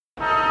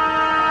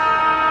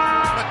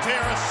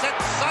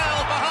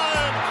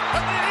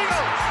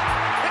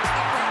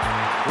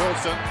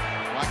Anderson,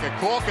 like a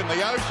cork in the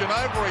ocean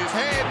over his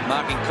head.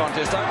 Marking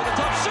contest over the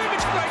top.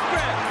 Subich, great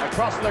grab.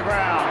 Across the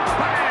ground.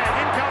 Bang!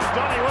 In comes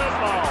Donny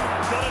Woodmore.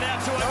 Got it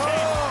out to a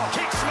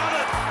kick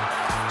smothered.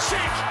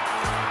 Check.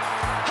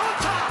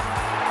 Hunter.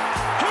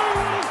 Who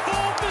would have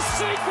thought the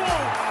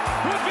sequel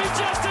would be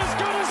just as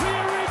good as the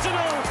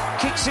original?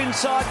 Kicks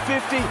inside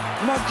 50.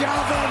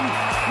 McGovern.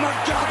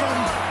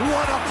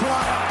 What a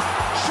player.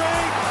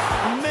 Sheik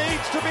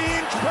needs to be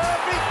inch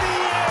perfect. He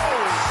is.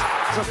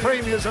 The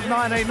premiers of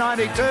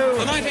 1992.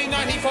 The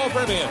 1994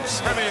 premiers.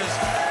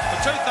 The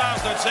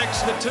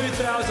 2006, the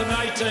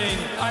 2018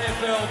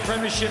 AFL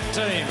Premiership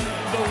team,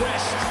 the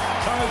West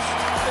Coast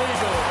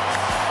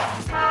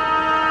Eagles.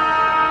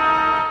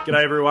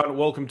 G'day everyone,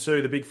 welcome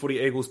to the Big Footy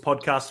Eagles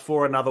podcast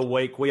for another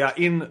week. We are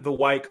in the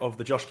wake of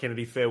the Josh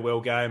Kennedy farewell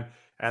game,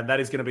 and that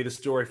is going to be the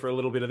story for a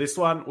little bit of this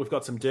one. We've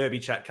got some derby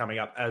chat coming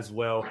up as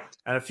well,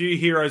 and a few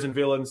heroes and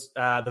villains,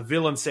 the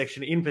villain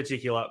section in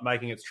particular,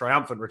 making its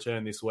triumphant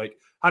return this week.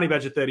 Honey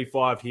Badger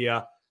 35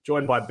 here,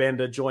 joined by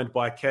Bender, joined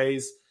by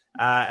Keys.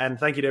 And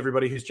thank you to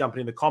everybody who's jumping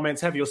in the comments.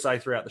 Have your say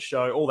throughout the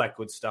show, all that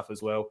good stuff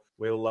as well.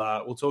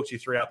 We'll talk to you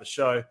throughout the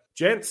show.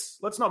 Gents,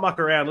 let's not muck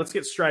around. Let's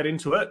get straight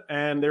into it.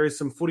 And there is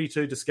some footy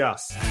to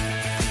discuss.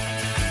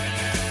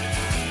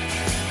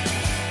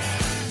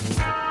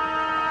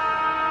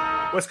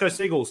 West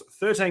Coast Eagles,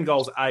 13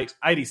 goals,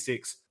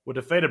 86, were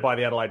defeated by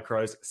the Adelaide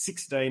Crows,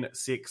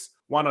 16-6,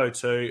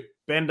 102.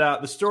 Bender,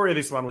 the story of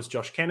this one was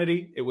Josh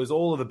Kennedy. It was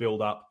all of the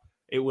build-up.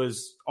 It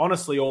was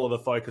honestly all of the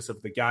focus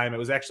of the game. It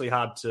was actually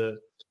hard to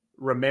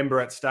remember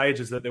at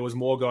stages that there was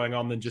more going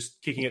on than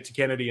just kicking it to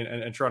Kennedy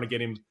and trying to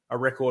get him a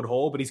record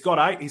haul. But he's got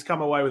 8. He's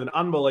come away with an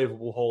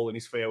unbelievable haul in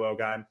his farewell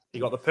game. He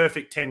got the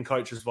perfect 10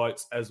 coaches'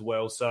 votes as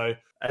well. So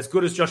as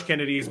good as Josh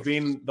Kennedy has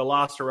been, the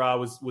last hurrah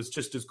was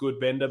just as good,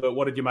 Bender. But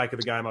what did you make of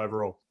the game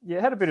overall? Yeah,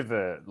 it had a bit of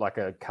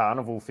a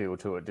carnival feel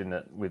to it, didn't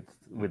it?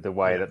 With the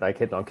way that they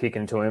kept on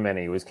kicking to him, and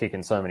he was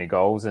kicking so many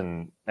goals,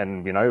 and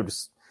you know,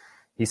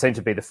 he seemed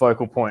to be the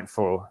focal point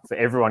for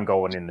everyone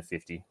going in the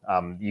 50.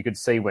 You could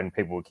see when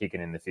people were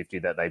kicking in the 50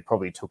 that they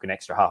probably took an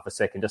extra half a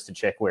second just to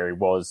check where he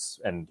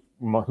was, and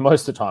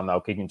most of the time they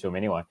were kicking to him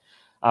anyway.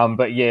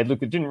 But yeah,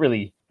 look, it didn't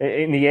really.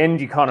 In the end,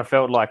 you kind of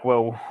felt like,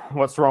 well,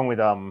 what's wrong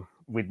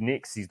with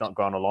Nix? He's not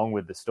gone along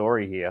with the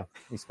story here.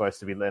 He's supposed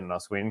to be letting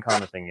us win,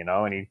 kind of thing, you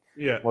know, and he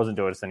wasn't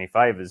doing us any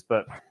favors.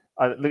 But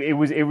look, it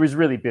was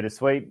really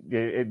bittersweet.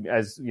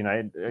 As you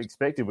know,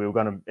 expected,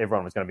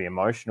 everyone was going to be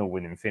emotional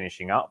with him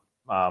finishing up.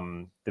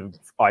 The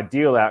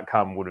ideal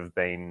outcome would have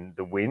been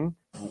the win.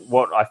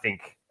 What I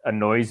think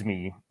annoys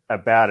me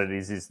about it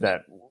is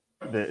that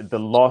the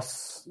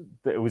loss,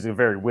 it was a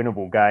very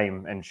winnable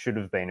game and should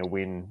have been a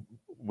win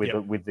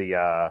with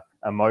the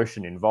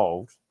emotion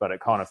involved, but it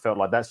kind of felt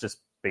like that's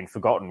just been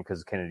forgotten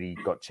because Kennedy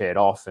got chaired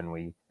off, and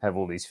we have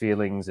all these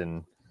feelings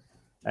and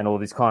all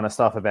this kind of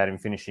stuff about him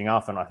finishing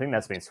off, and I think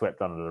that's been swept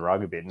under the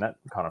rug a bit, and that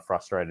kind of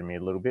frustrated me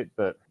a little bit,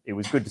 but it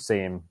was good to see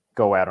him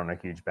go out on a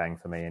huge bang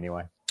for me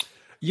anyway.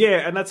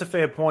 Yeah, and that's a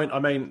fair point. I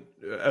mean,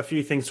 a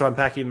few things to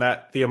unpack in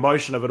that. The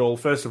emotion of it all.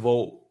 First of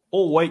all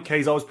week,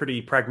 Keys, I was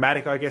pretty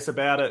pragmatic, I guess,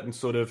 about it and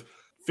sort of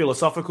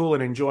philosophical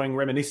and enjoying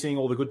reminiscing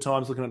all the good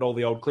times, looking at all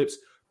the old clips.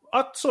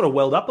 I sort of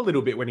welled up a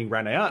little bit when he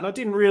ran out, and I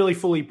didn't really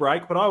fully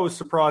break, but I was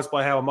surprised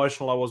by how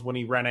emotional I was when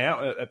he ran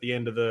out at the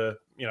end of the,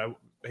 you know,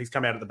 he's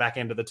come out at the back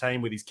end of the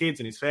team with his kids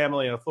and his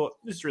family, and I thought,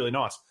 this is really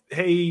nice.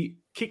 He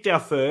kicked our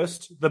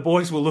first. The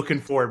boys were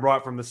looking for him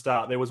right from the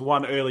start. There was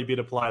one early bit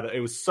of play that it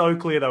was so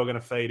clear they were going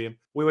to feed him.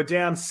 We were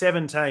down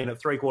 17 at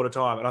three-quarter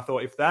time, and I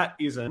thought, if that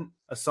isn't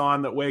a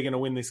sign that we're going to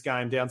win this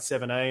game down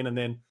 17, and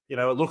then, you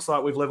know, it looks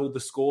like we've leveled the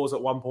scores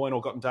at one point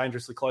or gotten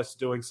dangerously close to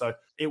doing so.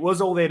 It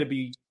was all there to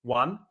be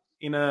won.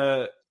 In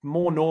a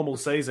more normal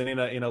season, in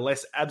a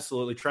less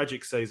absolutely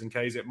tragic season,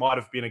 Keys, it might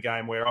have been a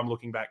game where I'm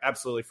looking back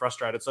absolutely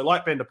frustrated. So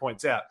like Bender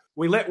points out,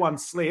 we let one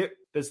slip.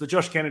 There's the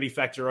Josh Kennedy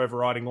factor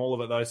overriding all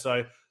of it, though.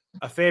 So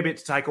a fair bit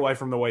to take away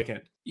from the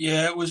weekend.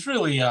 Yeah, it was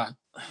really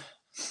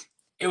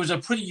it was a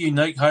pretty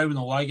unique home and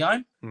away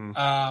game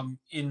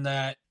in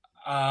that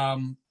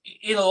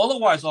in a lot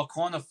of ways I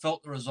kind of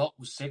felt the result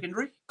was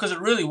secondary because it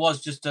really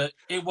was just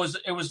it was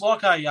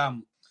like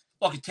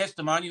a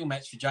testimonial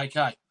match for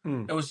JK.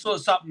 It was sort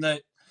of something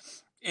that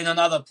in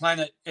another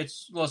planet,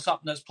 it's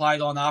something that's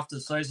played on after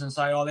the season and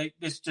say,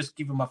 let's just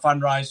give him a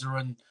fundraiser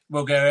and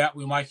we'll go out,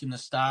 we'll make him the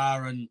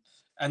star and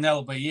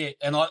that'll be it.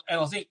 And I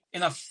think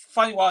in a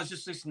funny way, I was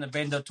just listening to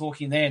Bender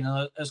talking then,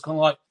 and it's kind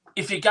of like,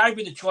 if you gave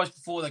me the choice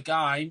before the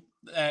game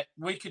that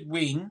we could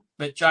win,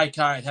 but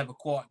JK would have a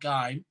quiet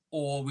game,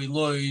 or we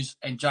lose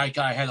and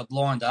JK had a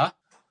blinder,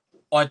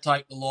 I'd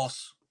take the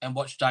loss and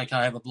watch JK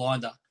have a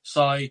blinder.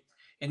 So,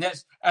 and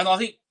I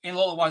think in a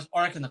lot of ways,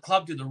 I reckon the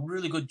club did a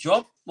really good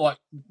job, like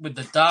with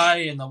the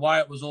day and the way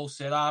it was all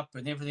set up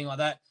and everything like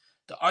that.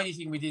 The only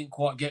thing we didn't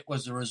quite get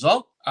was the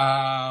result.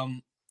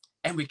 And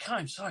we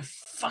came so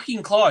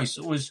fucking close.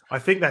 It was. I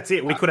think that's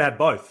it. We could have had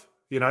both.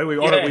 You know, we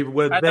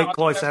were that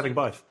close to having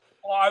both.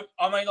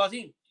 I mean, I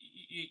think,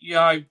 you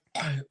know,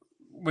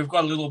 I've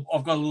got a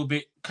little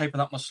bit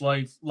keeping up my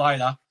sleeve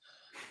later.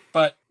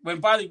 But when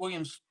Bailey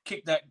Williams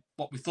kicked that,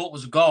 what we thought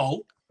was a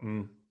goal,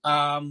 that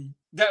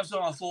was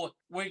when I thought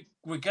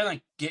we're going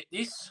to get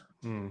this.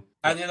 And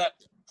then that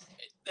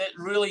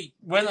really,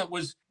 when it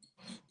was,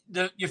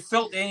 you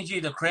felt the energy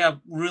of the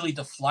crowd really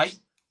deflate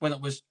when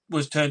it was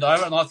turned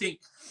over. And I think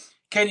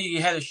Kennedy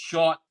had a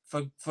shot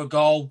for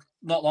goal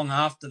not long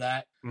after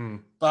that.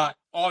 But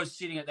I was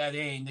sitting at that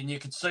end, and you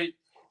could see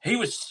he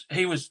was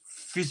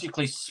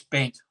physically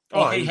spent.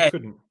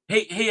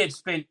 He had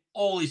spent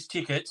all his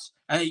tickets,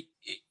 and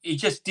he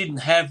just didn't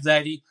have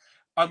that.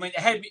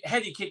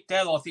 Had he kicked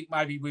that, I think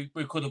maybe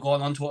we could have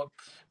gone onto it.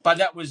 But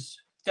that was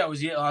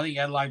it. I think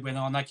Adelaide went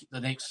on. They kicked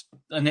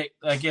they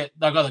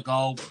got a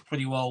goal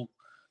pretty well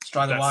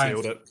straight away. That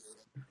sealed it.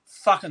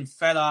 Fucking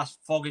fat ass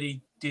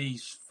Fogarty did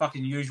his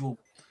fucking usual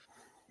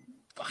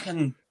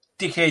fucking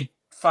dickhead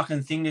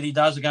fucking thing that he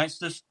does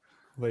against us.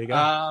 There you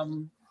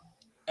go.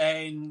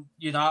 And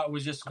it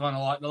was just kind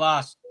of like the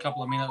last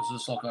couple of minutes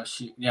was like, oh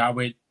shit,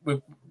 we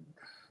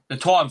the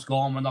time's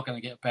gone. We're not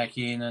going to get back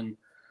in. And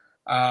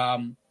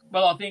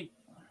but I think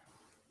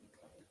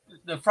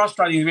the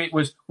frustrating bit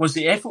was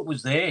the effort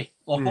was there.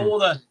 Like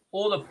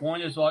all the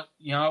pointers, like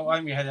I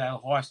think we had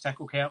our highest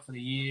tackle count for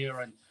the year,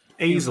 and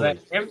easily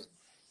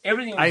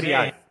everything was 88.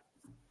 There.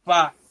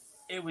 But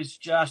it was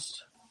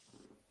just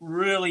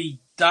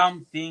really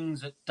dumb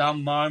things at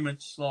dumb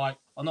moments. Like,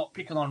 I'm not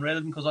picking on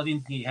Redden because I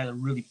didn't think he had a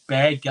really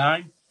bad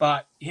game,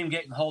 but him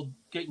getting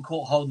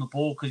caught holding the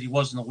ball because he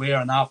wasn't aware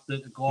enough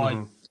that the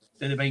guy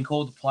that had been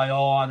called to play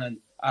on, and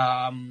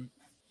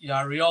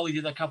Rioli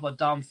did a couple of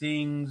dumb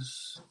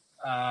things.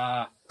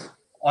 I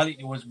think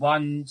there was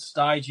one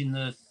stage in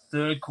the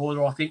third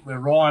quarter, I think, where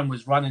Ryan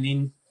was running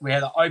in. We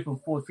had an open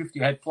forward 50,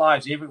 had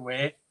players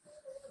everywhere,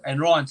 and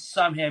Ryan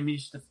somehow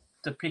managed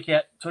to pick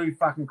out two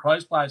fucking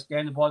Crows players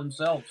standing by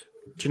themselves.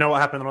 Do you know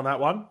what happened on that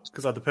one?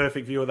 Because I had the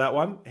perfect view of that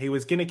one. He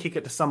was going to kick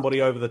it to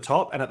somebody over the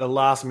top, and at the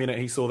last minute,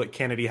 he saw that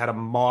Kennedy had a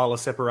mile of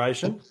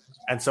separation.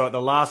 And so at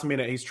the last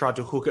minute, he's tried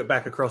to hook it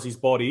back across his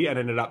body and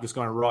ended up just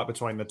going right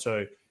between the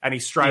two. And he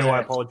straight away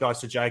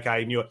apologised to JK.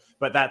 He knew it.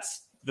 But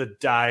that's the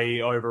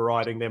day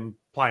overriding them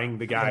playing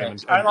the game. Yeah.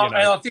 And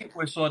I think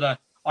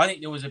I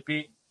think there was a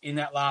bit in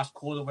that last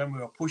quarter when we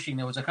were pushing.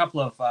 There was a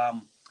couple of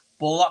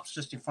ball ups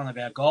just in front of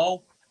our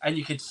goal. And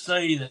you could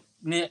see that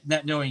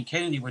Nat Nui and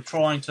Kennedy were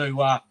trying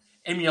to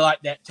emulate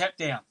that tap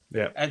down.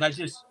 Yeah. And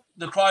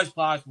the Crows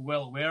players were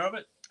well aware of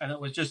it. And it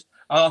was just,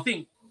 I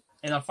think,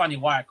 in a funny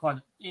way,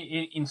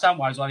 in some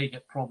ways, I think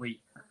it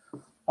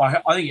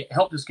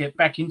helped us get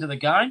back into the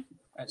game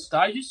at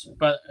stages,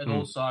 but it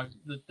also,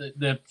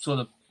 the sort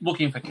of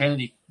looking for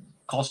Kennedy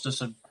cost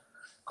us a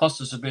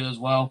bit as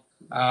well.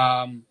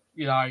 Kennedy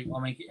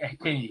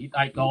hit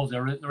 8 goals,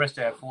 the rest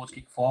of our forwards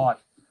kicked 5.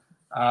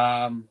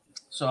 But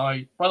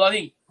I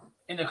think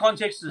in the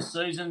context of the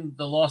season,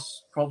 the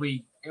loss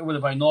probably, it would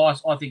have been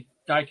nice. I think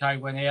JK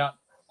went out.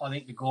 I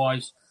think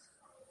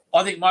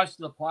most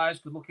of the players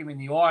could look him in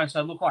the eye and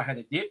say, look, I had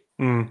a dip.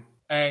 And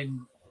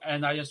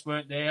they just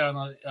weren't there.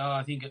 And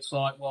I think it's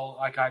like, well,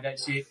 okay,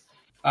 that's it.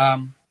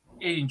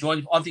 He enjoyed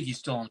it. I think he's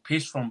still on the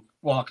piss from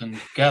what I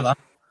can gather.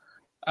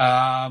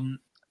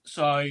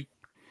 So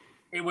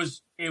it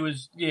was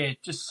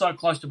just so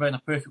close to being a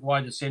perfect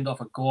way to send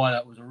off a guy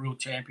that was a real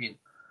champion.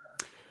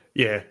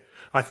 Yeah.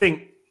 I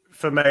think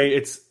for me,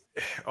 it's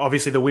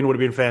obviously the win would have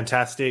been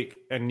fantastic.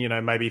 And,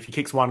 maybe if he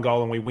kicks one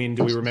goal and we win,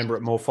 do we remember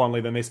it more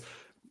fondly than this?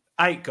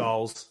 8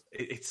 goals,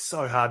 it's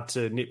so hard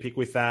to nitpick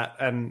with that.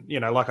 And,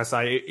 like I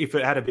say, if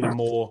it had been a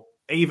more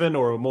even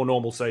or a more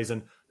normal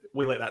season,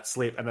 we let that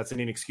slip, and that's an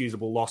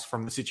inexcusable loss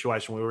from the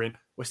situation we were in.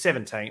 We're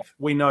 17th.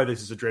 We know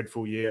this is a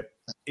dreadful year.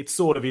 It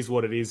sort of is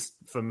what it is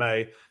for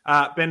me.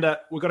 Bender,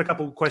 we've got a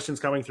couple of questions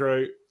coming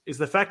through. Is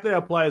the fact that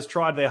our players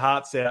tried their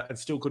hearts out and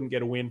still couldn't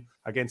get a win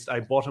against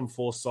a bottom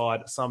 4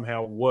 side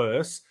somehow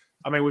worse?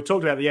 I mean, we've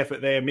talked about the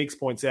effort there. Mix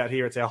points out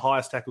here, it's our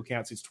highest tackle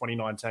count since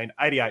 2019,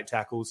 88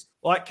 tackles.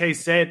 Like Keith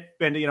said,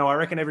 Bender, I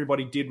reckon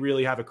everybody did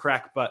really have a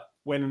crack, but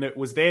when it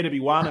was there to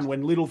be won and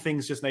when little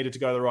things just needed to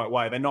go the right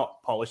way, they're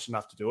not polished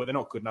enough to do it. They're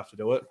not good enough to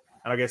do it.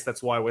 And I guess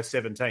that's why we're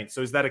 17th.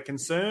 So is that a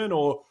concern,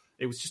 or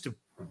it was just a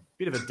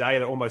bit of a day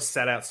that almost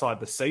sat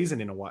outside the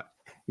season in a way?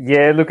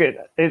 Yeah, look,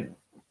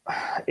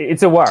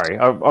 it's a worry.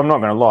 I'm not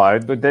going to lie,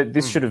 but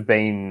this should have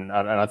been,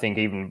 and I think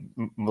even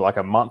like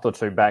a month or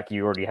two back,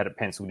 you already had it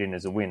penciled in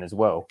as a win as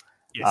well.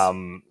 Yes.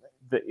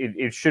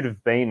 It should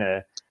have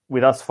been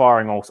with us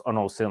firing on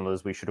all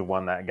cylinders. We should have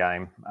won that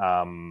game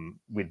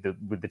with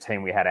the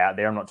team we had out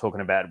there. I'm not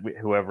talking about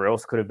whoever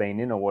else could have been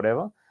in or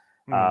whatever.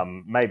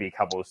 Maybe a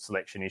couple of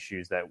selection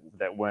issues that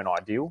weren't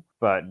ideal,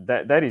 but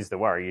that is the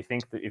worry. You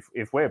think that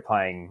if we're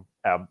playing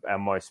our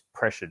most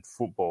pressured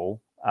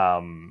football,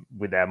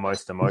 with our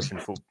most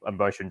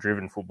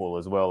emotion-driven football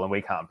as well, and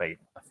we can't beat,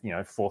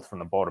 fourth from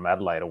the bottom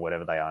Adelaide or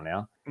whatever they are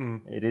now.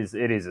 It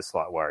is a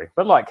slight worry.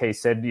 But like Keith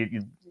said,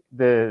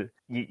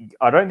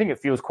 I don't think it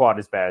feels quite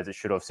as bad as it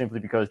should have, simply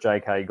because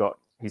JK got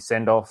his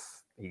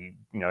send-off. He,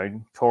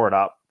 tore it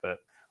up, but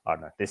I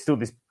don't know. There's still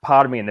this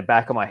part of me in the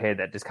back of my head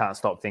that just can't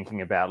stop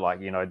thinking about, like,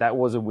 you know, that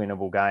was a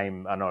winnable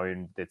game. I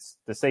know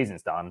the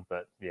season's done,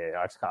 but yeah,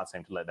 I just can't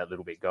seem to let that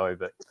little bit go.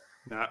 But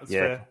no, it's yeah,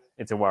 fair.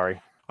 It's a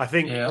worry. I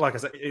think, like I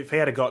said, if he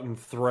had gotten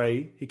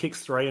 3, he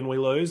kicks 3 and we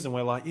lose, and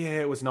we're like, yeah,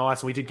 it was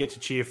nice, and we did get to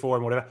cheer for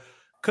him, whatever.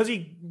 Because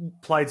he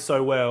played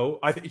so well,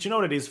 do you know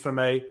what it is for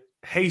me?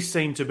 He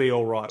seemed to be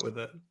all right with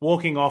it.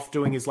 Walking off,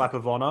 doing his lap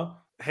of honour,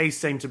 he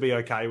seemed to be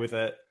okay with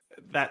it.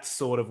 That's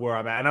sort of where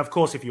I'm at. And of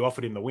course, if you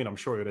offered him the win, I'm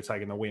sure he would have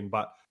taken the win.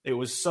 But it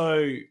was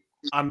so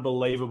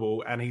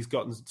unbelievable, and he's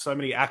gotten so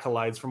many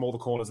accolades from all the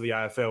corners of the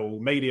AFL,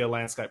 media,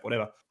 landscape,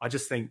 whatever. I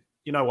just think,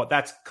 you know what,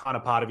 that's kind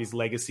of part of his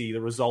legacy.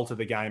 The result of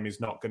the game is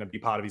not going to be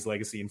part of his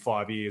legacy in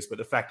 5 years, but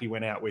the fact he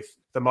went out with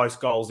the most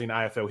goals in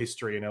AFL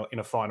history in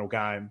a final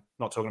game,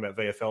 not talking about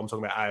VFL, I'm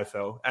talking about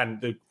AFL, and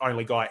the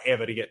only guy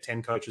ever to get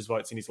 10 coaches'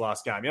 votes in his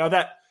last game. You know,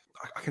 that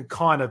I can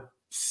kind of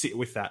sit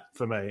with that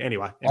for me.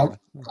 Anyway.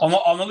 I'm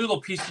a little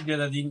pissed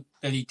that he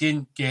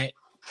didn't get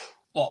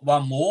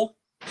one more,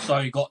 so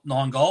he got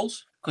 9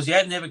 goals, because he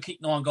had never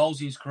kicked 9 goals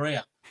in his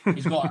career.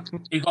 He's got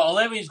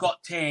 11, he's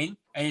got 10,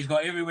 and he's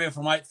got everywhere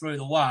from 8 through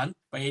to 1,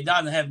 but he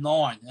doesn't have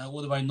 9. It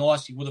would have been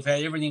nice. He would have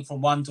had everything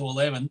from 1 to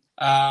 11,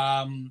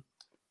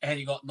 had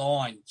he got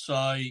 9.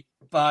 So,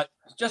 but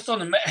just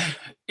on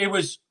it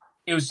was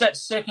that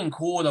second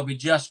quarter we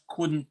just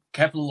couldn't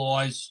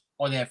capitalise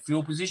on our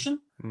field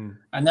position,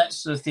 and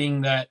that's the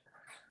thing that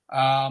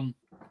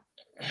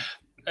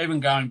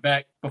even going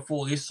back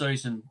before this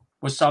season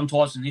was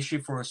sometimes an issue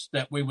for us,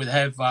 that we would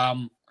have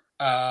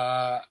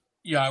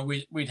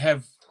we'd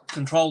have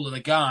control of the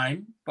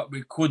game, but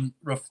we couldn't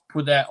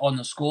put that on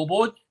the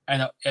scoreboard,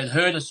 and it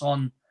hurt us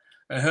on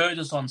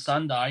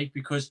Sunday,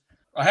 because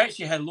I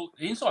actually had a look.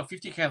 The inside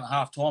 50 count at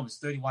half time is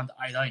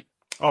 31-18.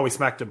 Oh, we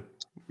smacked him.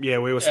 Yeah,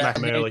 we were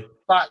smacking early.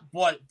 But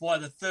by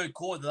the third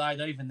quarter,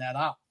 they'd evened that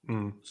up.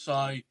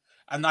 So,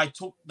 and they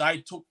took their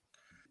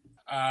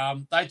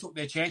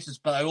chances,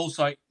 but they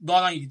also,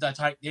 not only did they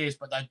take theirs,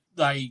 but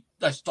they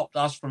stopped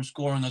us from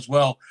scoring as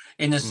well.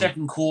 In the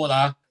second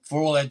quarter,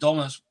 for all their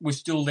dominance, we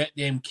still let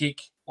them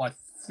kick, I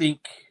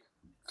think,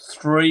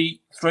 three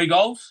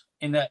goals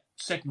in that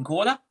second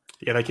quarter.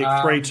 Yeah, they kicked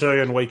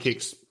 3-2 and we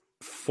kicked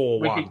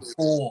 4-1. We kicked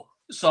 4.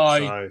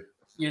 So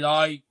you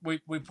know,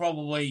 we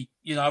probably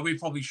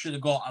should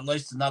have got at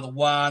least another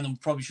one,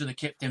 and probably should have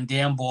kept them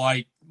down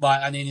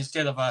and then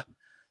instead of a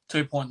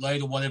 2-point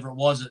lead or whatever it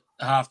was at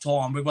half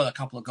time, we've got a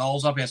couple of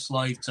goals up our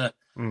sleeve to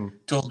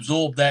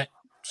absorb that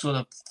sort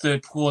of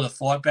third quarter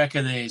fight back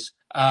of theirs.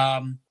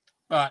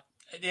 But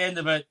at the end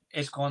of it,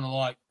 it's kind of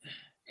like,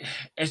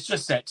 it's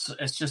just our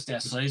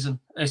season.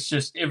 It's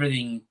just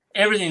everything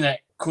that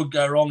could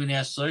go wrong in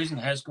our season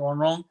has gone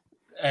wrong,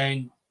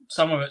 and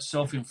some of it's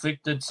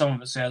self-inflicted, some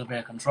of it's out of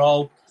our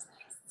control,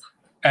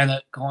 and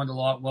it kind of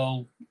like,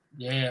 well,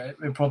 yeah,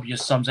 it probably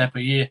just sums up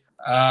a year.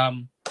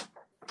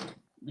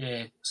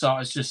 So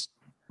it's just,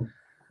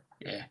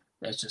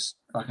 that's just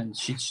fucking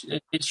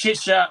shit. It's shit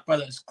sharp,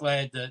 but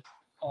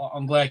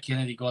I'm glad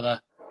Kennedy got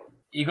a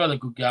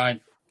good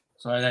game.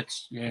 So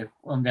that's,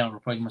 I'm down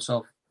repeating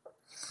myself.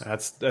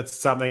 That's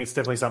something. It's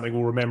definitely something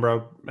we'll remember.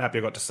 I'm happy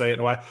I got to see it in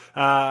a way.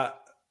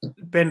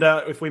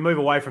 Bender, if we move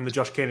away from the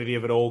Josh Kennedy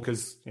of it all,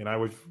 because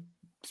we've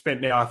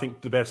spent now, I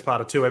think, the best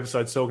part of 2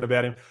 episodes talking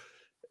about him.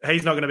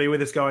 He's not going to be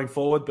with us going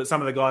forward, but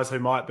some of the guys who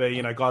might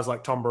be, guys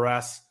like Tom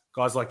Barrass,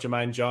 guys like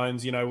Jermaine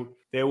Jones,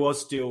 there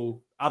was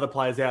still other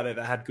players out there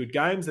that had good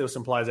games. There were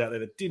some players out there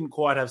that didn't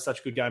quite have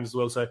such good games as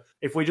well. So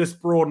if we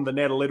just broaden the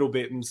net a little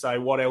bit and say,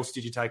 what else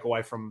did you take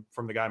away from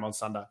the game on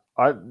Sunday?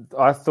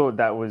 I thought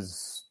that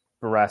was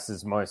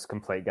Barrass's most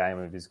complete game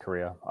of his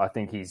career. I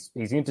think he's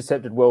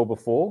intercepted well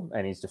before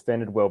and he's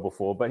defended well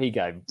before, but he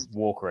gave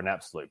Walker an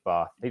absolute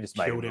bath. He just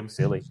made him look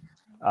silly.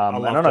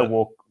 And I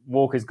know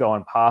Walker's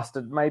gone past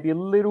it maybe a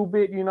little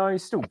bit,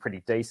 he's still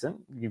pretty decent.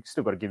 You've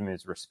still got to give him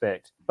his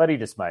respect. But he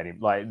just made him,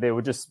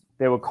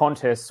 there were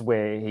contests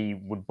where he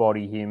would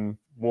body him,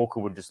 Walker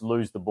would just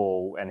lose the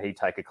ball and he'd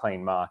take a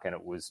clean mark, and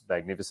it was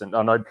magnificent.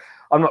 I know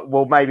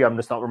maybe I'm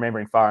just not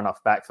remembering far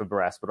enough back for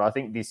Barrass, but I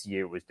think this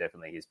year was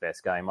definitely his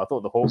best game. I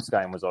thought the Hawks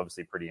game was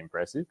obviously pretty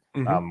impressive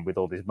with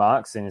all these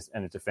marks and his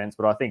defense,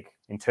 but I think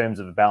in terms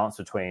of the balance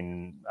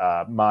between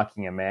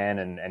marking a man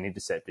and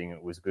intercepting,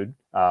 it was good.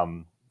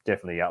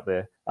 Definitely up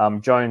there.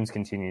 Jones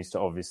continues to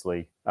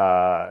obviously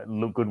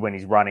look good when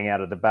he's running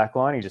out of the back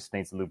line. He just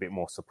needs a little bit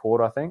more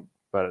support, I think.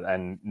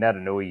 And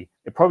Naitanui,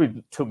 it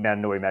probably took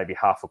Naitanui maybe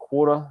half a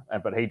quarter,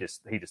 but he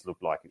just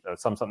looked like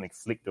something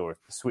flicked, or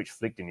the switch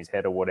flicked in his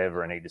head or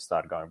whatever, and he just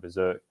started going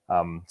berserk.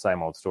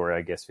 Same old story,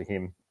 I guess, for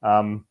him.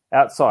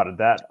 Outside of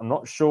that, I'm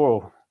not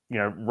sure.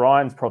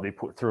 Ryan's probably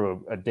put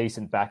through a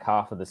decent back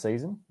half of the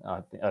season.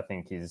 I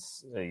think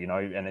he's,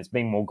 and it's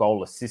been more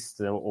goal assists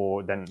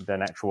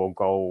than actual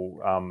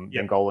goal,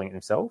 than goaling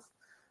himself.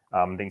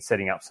 I think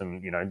setting up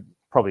some,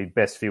 probably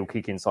best field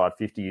kick inside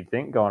 50, you'd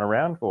think, going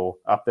around, or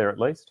up there at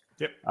least.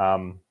 Yep.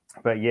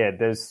 But yeah,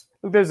 there's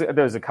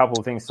a couple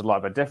of things to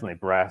like, but definitely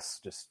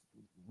Barrass just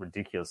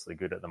ridiculously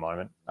good at the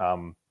moment.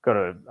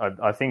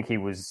 I think he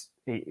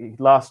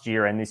last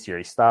year and this year,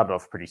 he started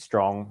off pretty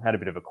strong, had a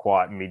bit of a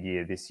quiet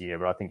mid-year this year,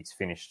 but I think he's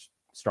finished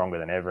stronger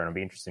than ever, and it'll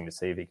be interesting to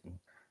see if he can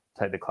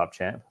take the club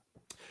champ.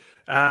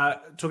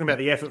 Talking about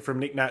the effort from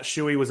Nick Nat,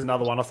 Shuey was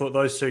another one. I thought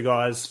those two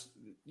guys,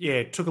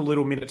 it took a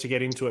little minute to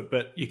get into it,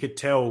 but you could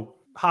tell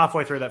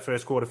halfway through that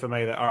first quarter for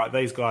me that, all right,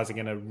 these guys are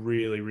going to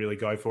really, really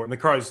go for it. And the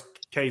Crows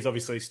Keys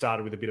obviously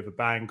started with a bit of a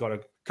bang, got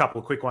a couple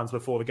of quick ones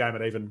before the game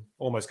had even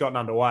almost gotten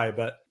underway.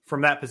 But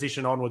from that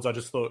position onwards, I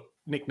just thought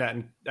Nick Nat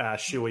and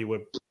Shuey were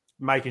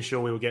making sure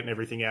we were getting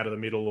everything out of the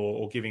middle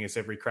or giving us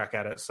every crack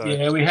at it. So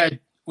we had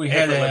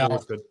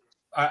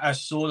a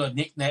sort of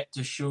Nick Nat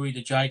to Shuey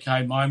to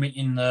JK moment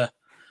in the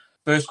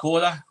first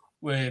quarter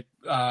where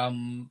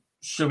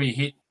Shuey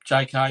hit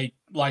JK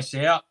lace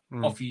out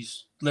off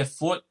his left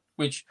foot,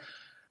 which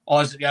I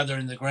was at the other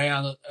end of the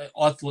ground.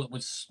 I thought it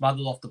was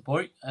smothered off the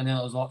boot, and then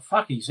I was like,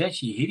 fuck, he's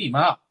actually hit him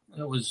up.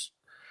 It was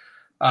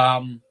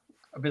a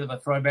bit of a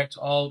throwback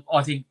to old.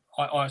 I think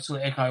I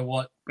sort of echo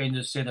what Ben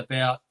just said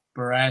about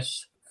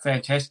Barrass.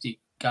 Fantastic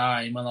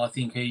game, and I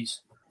think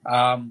he's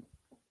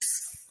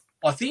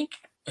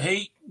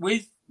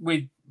with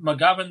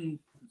McGovern's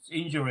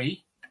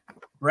injury,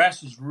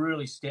 Barrass has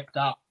really stepped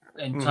up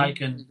and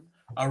taken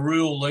a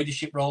real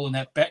leadership role in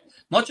that back,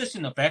 not just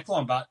in the back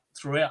line, but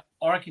throughout.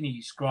 I reckon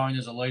he's grown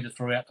as a leader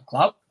throughout the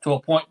club to a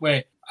point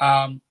where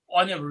I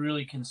never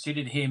really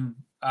considered him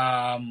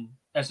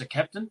as a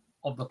captain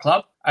of the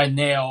club, and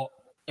now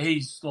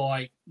he's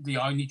like the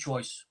only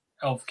choice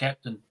of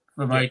captain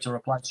for me to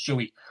replace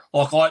Shuey.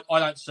 Like I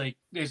don't see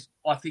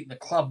I think the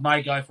club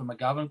may go for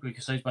McGovern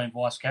because he's been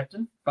vice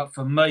captain, but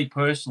for me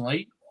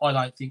personally, I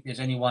don't think there's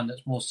anyone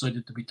that's more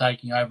suited to be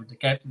taking over the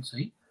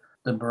captaincy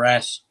than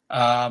Barrass.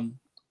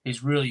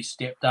 He's really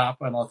stepped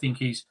up, and I think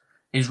he's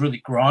really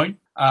grown.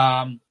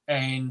 And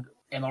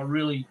I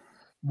really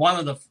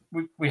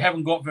we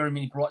haven't got very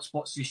many bright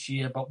spots this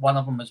year, but one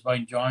of them has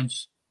been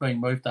Jones being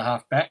moved to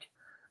half back.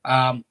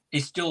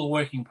 It's still a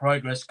work in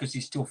progress because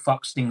he still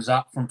fucks things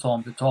up from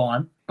time to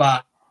time.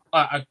 But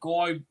a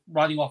guy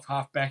running off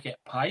half back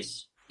at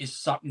pace is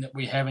something that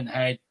we haven't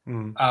had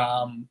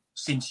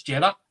since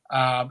Jeddah.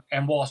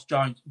 And whilst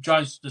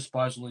Jones'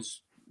 disposal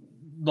is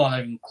not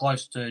even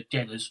close to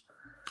Jeddah's,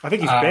 I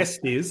think his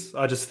best is.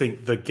 I just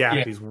think the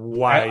gap is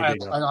way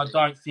bigger. And I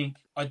don't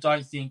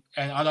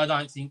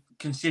think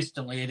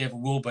consistently it ever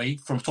will be.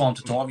 From time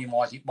to time, he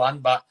might hit one,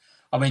 but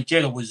I mean,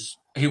 Jeddah was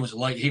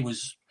elite. He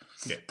was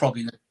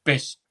probably the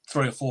best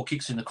 3 or 4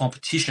 kicks in the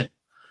competition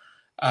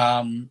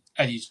at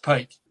his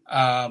peak.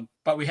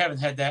 But we haven't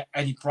had that,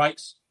 and he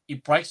breaks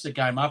the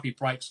game up. He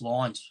breaks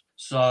lines.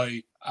 So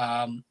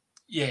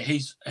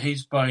he's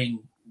been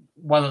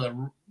one of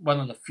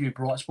the few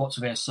bright spots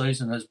of our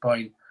season has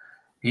been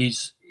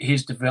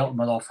his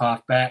development off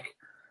half back.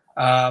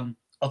 I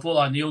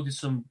thought O'Neill did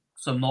some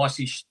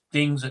nice-ish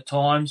things at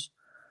times.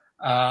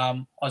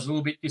 I was a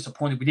little bit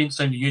disappointed we didn't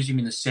seem to use him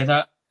in the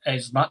centre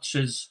as much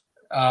as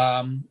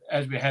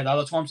we had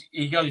other times.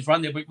 He got his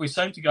run there. We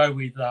seem to go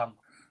with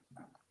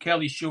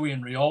Kelly, Shuey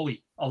and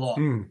Rioli a lot.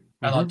 And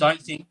I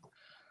don't think,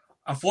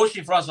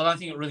 unfortunately for us, I don't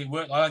think it really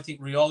worked. I don't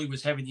think Rioli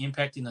was having the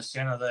impact in the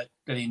centre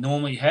that he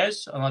normally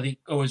has. And I think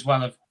it was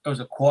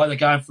a quieter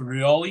game for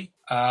Rioli.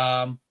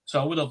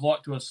 So I would have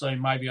liked to have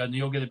seen maybe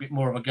O'Neill get a bit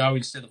more of a go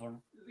instead of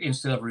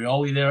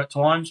Rioli there at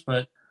times.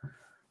 But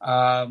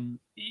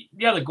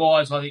the other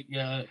guys, I think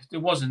there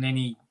wasn't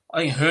any. I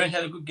think Hearn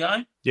had a good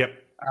game. Yep.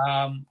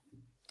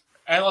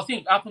 And I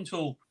think up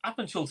until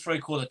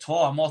 3/4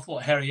 time, I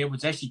thought Harry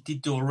Edwards actually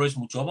did do a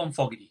reasonable job on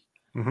Fogarty.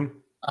 Mm-hmm.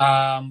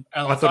 And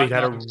I thought he'd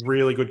had a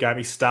really good game.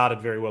 He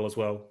started very well as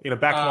well in a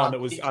back line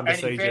that was under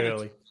siege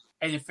early.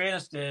 And in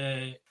fairness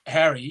to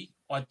Harry,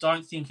 I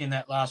don't think in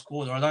that last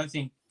quarter, I don't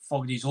think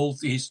Fogarty's all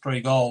his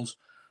 3 goals,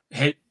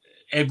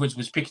 Edwards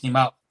was picking him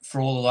up for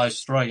all of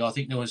those 3. I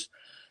think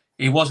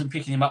he wasn't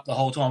picking him up the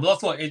whole time. But I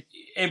thought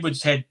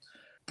Edwards had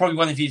probably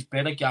one of his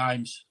better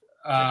games.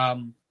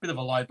 Bit of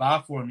a low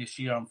bar for him this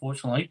year,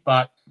 unfortunately,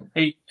 but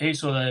he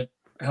sort of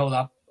held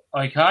up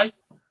okay.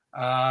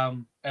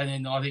 And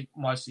then I think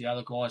most of the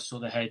other guys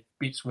sort of had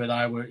bits where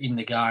they were in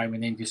the game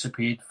and then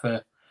disappeared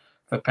for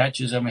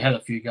patches. And we had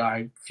a few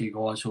guys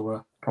who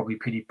were probably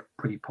pretty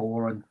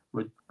poor and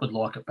would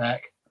like it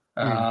back.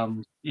 I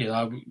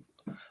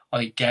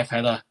think Gaff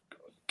had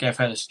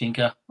a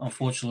stinker.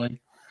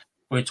 Unfortunately,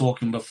 we were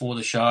talking before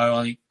the show.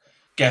 I think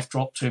Gaff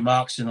dropped 2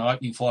 marks in the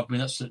opening 5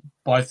 minutes that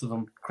both of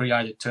them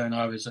created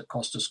turnovers that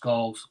cost us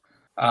goals.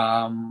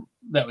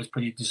 That was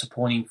pretty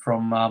disappointing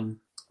from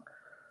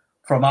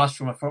us,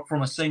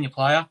 from a senior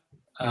player.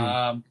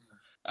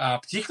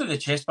 Particularly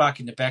the chest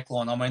mark in the back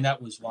line. I mean,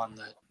 that was one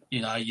that,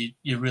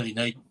 you really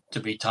need to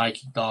be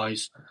taking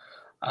those.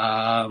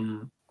 I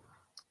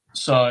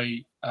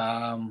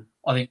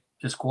think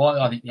just quiet.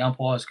 I think the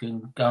umpires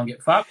can go and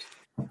get fucked.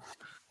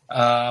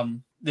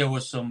 There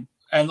was some,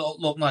 and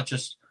look, not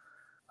just,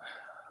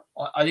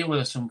 I think there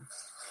were some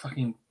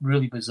fucking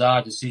really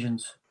bizarre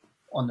decisions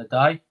on the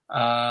day.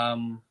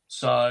 Not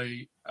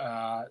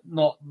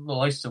the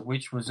least of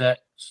which was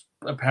that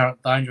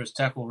apparent dangerous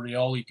tackle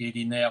Rioli did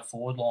in our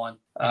forward line,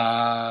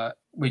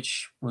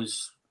 which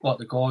was like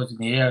the guys in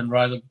the air, and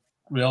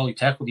Rioli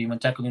tackled him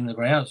and tackled him to the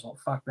ground. It's like,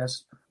 fuck,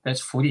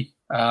 that's footy.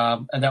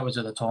 And that was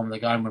at the time of the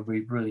game when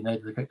we really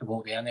needed to pick the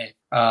ball down there.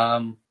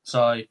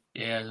 So,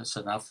 yeah, that's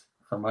enough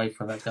for me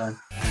for that game.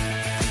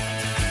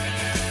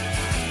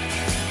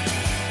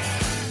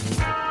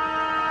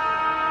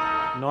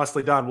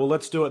 Nicely done. Well,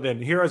 let's do it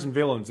then. Heroes and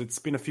villains. It's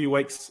been a few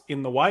weeks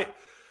in the wait.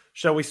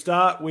 Shall we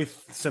start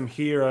with some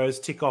heroes,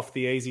 tick off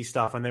the easy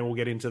stuff, and then we'll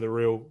get into the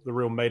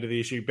real meat of the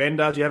issue?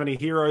 Bender, do you have any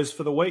heroes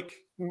for the week?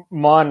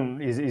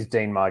 Mine is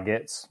Dean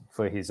Margetts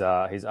for his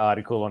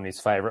article on his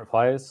favourite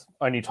players.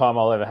 Only time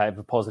I'll ever have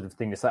a positive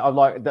thing to say. Of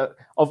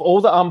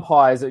all the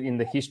umpires in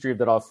the history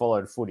that I've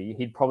followed footy,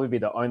 he'd probably be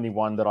the only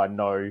one that I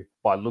know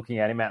by looking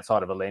at him,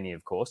 outside of Eleni,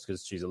 of course,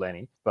 because she's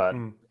Eleni.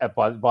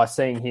 But by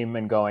seeing him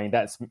and going,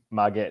 that's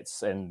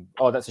Margetts, and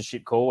that's a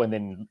shit call, and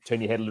then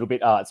turn your head a little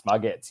bit, it's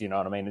Margetts, you know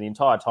what I mean? And the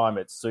entire time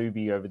it's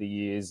Subi over the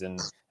years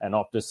and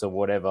Optus or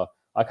whatever.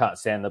 I can't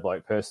stand the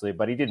bloke personally,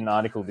 but he did an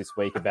article this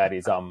week about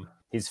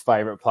his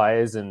favourite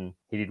players, and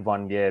he did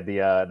one,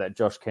 that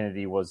Josh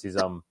Kennedy was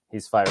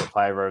his favourite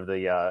player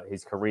over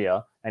his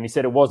career, and he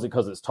said it wasn't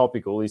because it's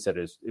topical. He said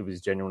it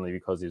was genuinely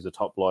because he was a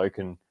top bloke,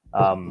 and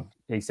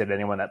he said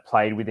anyone that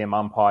played with him,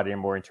 umpired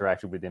him, or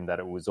interacted with him, that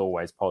it was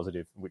always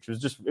positive, which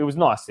was it was a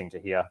nice thing to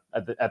hear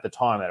at the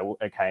time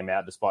that it came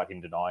out, despite him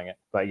denying it.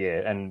 But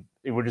yeah, and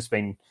it would have just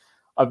been.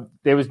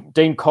 There was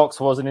Dean Cox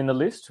wasn't in the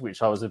list,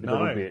 which I was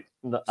little bit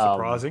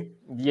surprising.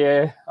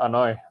 Yeah, I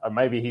know.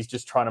 Maybe he's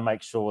just trying to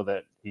make sure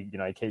that he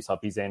keeps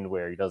up his end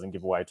where he doesn't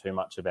give away too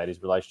much about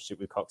his relationship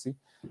with Coxie.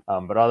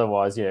 But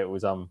otherwise, yeah, it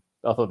was.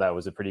 I thought that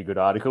was a pretty good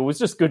article. It was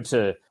just good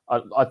to.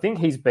 I think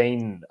he's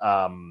been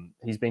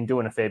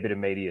doing a fair bit of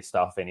media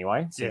stuff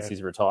anyway since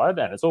he's retired,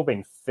 and it's all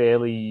been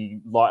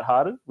fairly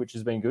lighthearted, which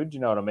has been good.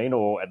 You know what I mean,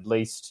 or at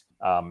least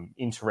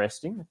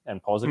interesting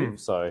and positive.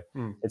 So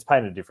it's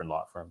painted a different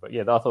light for him. But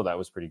yeah, I thought that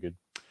was pretty good.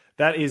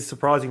 That is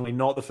surprisingly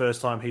not the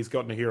first time he's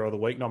gotten a Hero of the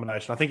Week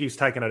nomination. I think he's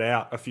taken it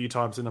out a few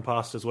times in the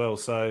past as well.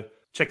 So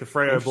check the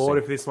Freo board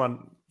if this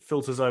one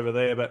filters over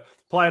there. But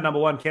player number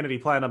 1, Kennedy.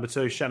 Player number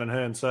 2, Shannon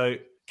Hearn. So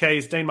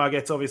Keys, Dean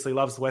Margetts obviously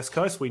loves the West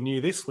Coast. We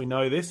knew this, we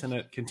know this, and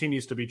it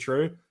continues to be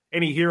true.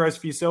 Any heroes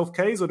for yourself,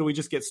 Keys, or do we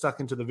just get stuck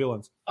into the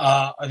villains?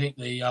 I think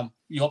the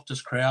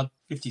Optus crowd,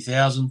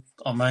 50,000.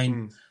 I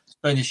mean, it's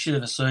been a shit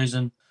of a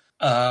season.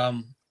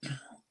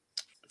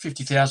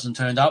 50,000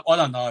 turned up. I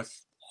don't know if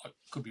I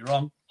could be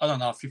wrong. I don't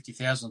know if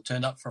 50,000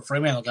 turned up for a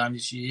Fremantle game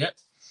this year yet.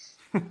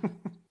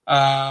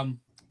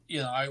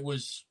 It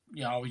was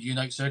a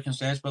unique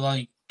circumstance, but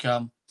I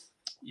think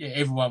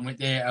everyone went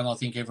there, and I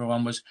think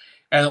everyone was,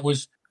 and it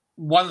was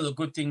one of the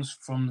good things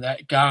from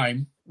that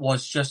game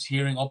was just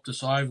hearing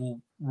Optus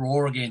Oval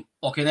roar again.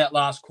 Like in that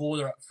last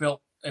quarter,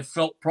 it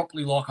felt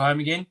properly like home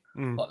again.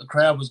 Like the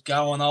crowd was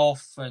going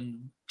off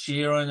and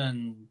cheering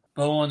and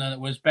booing, and it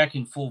was back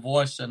in full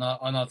voice. And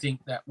I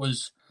think that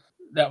was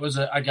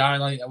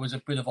again. I think that was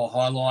a bit of a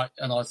highlight,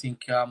 and I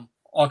think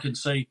I can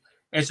see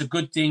it's a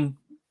good thing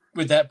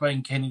with that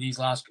being Kennedy's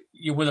last.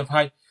 You would have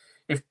hate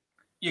if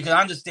you can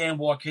understand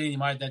why Kennedy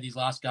made that his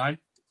last game.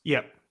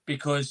 Yep.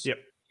 Because if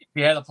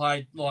he had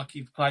played like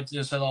he played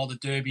just the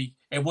Derby,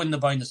 it wouldn't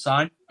have been the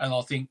same. And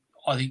I think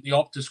the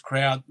Optus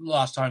crowd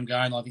last home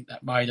game, I think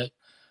that made it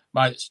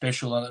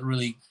special, and it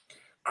really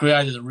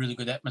created a really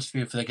good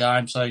atmosphere for the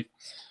game. So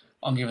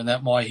I'm giving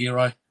that my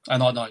hero,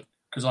 and I don't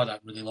because I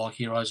don't really like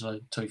heroes.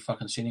 I'm too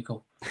fucking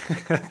cynical.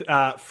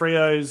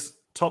 Freo's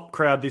top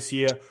crowd this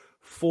year,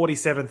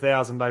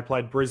 47,000. They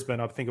played Brisbane.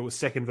 I think it was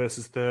second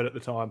versus third at the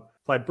time.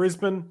 Played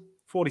Brisbane,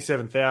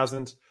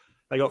 47,000.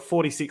 They got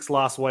 46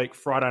 last week,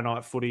 Friday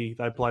night footy.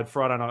 They played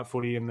Friday night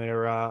footy in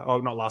their,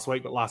 not last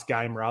week, but last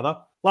game rather.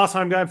 Last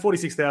home game,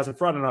 46,000,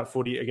 Friday night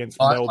footy against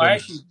Melbourne.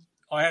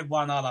 I had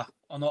one other.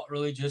 I'm not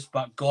religious,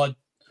 but God,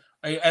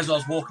 as I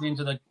was walking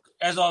into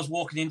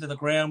the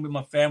ground with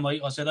my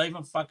family, I said,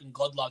 even fucking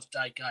God loves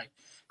JK,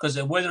 because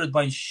the weather had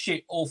been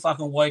shit all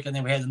fucking week, and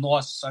then we had a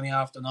nice sunny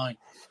afternoon.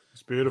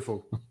 It's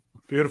beautiful.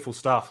 Beautiful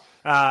stuff.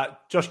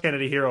 Josh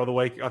Kennedy, Hero of the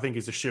Week, I think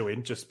is a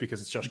shoo-in just because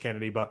it's Josh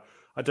Kennedy, but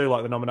I do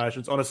like the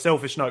nominations. On a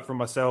selfish note from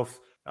myself,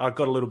 I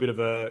got a little bit of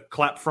a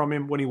clap from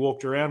him when he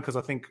walked around because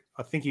I think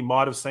he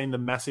might have seen the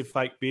massive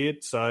fake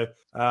beard. So it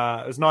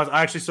was nice.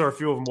 I actually saw a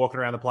few of them walking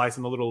around the place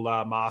and the little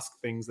mask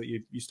things that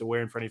you used to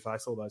wear in front of your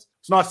face, all those.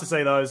 It's nice to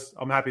see those.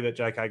 I'm happy that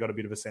JK got a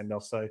bit of a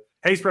send-off. So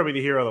he's probably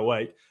the Hero of the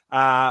Week.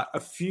 A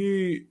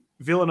few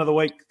Villain of the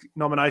Week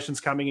nominations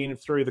coming in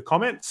through the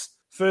comments.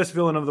 First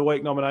Villain of the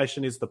Week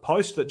nomination is the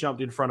Post that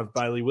jumped in front of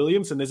Bailey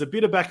Williams. And there's a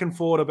bit of back and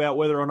forth about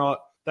whether or not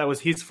that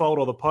was his fault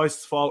or the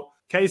Post's fault.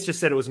 Case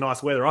just said it was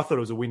nice weather. I thought it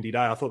was a windy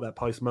day. I thought that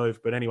Post moved.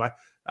 But anyway,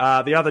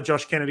 the other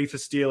Josh Kennedy for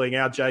stealing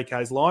our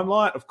JK's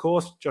limelight. Of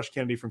course, Josh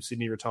Kennedy from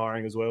Sydney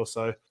retiring as well.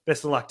 So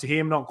best of luck to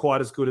him. Not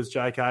quite as good as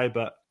JK,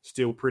 but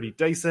still pretty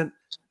decent.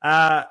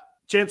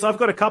 Gents, I've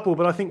got a couple,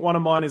 but I think one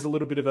of mine is a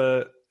little bit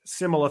of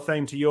similar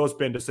theme to yours,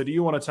 Bender. So do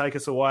you want to take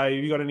us away?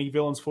 Have you got any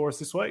villains for us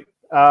this week?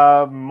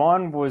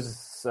 Mine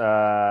was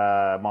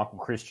Michael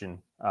Christian,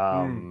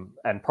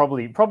 and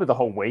probably the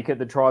whole week at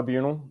the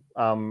tribunal,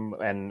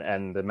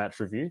 and the match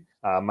review,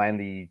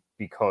 mainly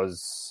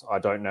because I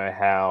don't know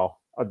how.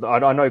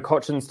 I know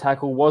Cochin's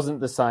tackle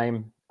wasn't the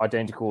same,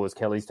 identical as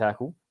Kelly's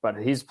tackle, but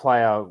his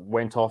player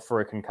went off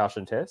for a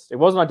concussion test. It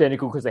wasn't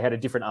identical because they had a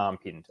different arm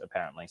pinned,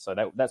 apparently. So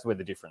that's where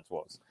the difference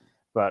was.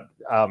 But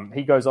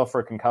he goes off for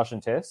a concussion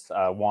test.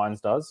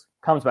 Wines does,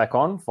 comes back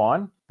on,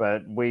 fine.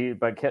 But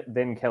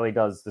then Kelly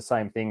does the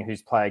same thing.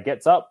 Whose player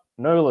gets up,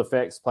 no ill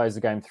effects, plays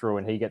the game through,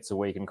 and he gets a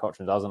week, and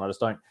Cochin doesn't. I just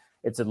don't.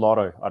 It's a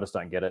lotto. I just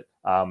don't get it.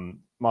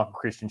 Michael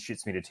Christian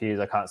shits me to tears.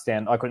 I couldn't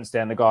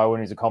stand the guy when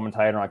he's a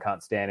commentator, and I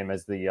can't stand him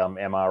as the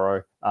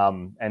MRO.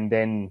 And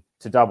then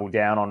to double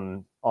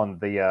down on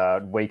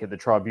the week at the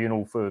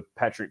tribunal for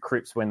Patrick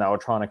Cripps when they were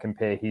trying to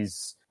compare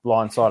his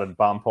blindsided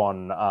bump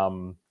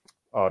on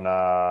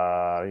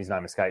his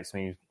name escapes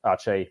me,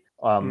 Archie,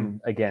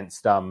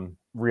 against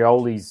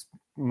Rioli's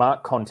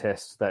mark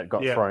contest that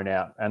got thrown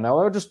out, and they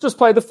were just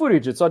play the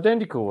footage. It's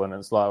identical, and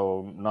it's like,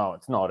 well, no,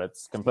 it's not.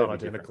 It's completely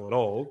not identical different at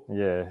all.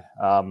 Yeah,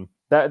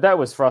 that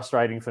was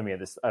frustrating for me at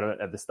the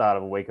start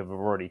of a week. I've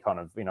already kind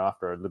of,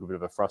 after a little bit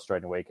of a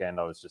frustrating weekend,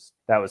 that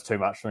was too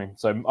much for me.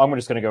 So I'm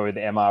just going to go with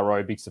the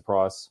MRO. Big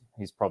surprise.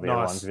 He's probably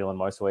everyone's villain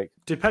most week.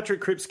 Did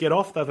Patrick Cripps get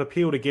off? They've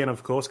appealed again,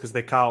 of course, because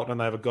they're Carlton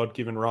and they have a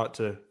God-given right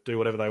to do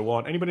whatever they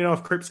want. Anybody know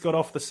if Cripps got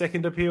off the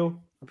second appeal?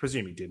 I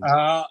presume he didn't.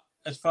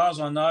 As far as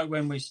I know,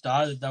 when we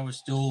started, they were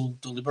still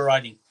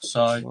deliberating.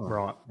 So,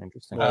 right,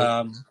 interesting.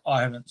 I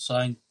haven't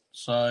seen.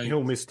 So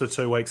he'll miss the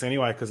 2 weeks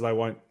anyway because they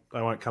won't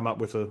come up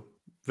with a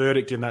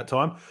verdict in that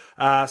time.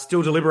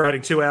 Still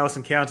deliberating 2 hours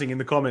and counting in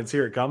the comments.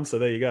 Here it comes. So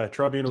there you go.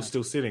 Tribunal's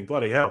still sitting.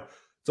 Bloody hell,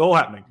 it's all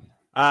happening.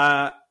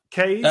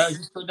 Keys.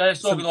 They're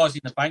still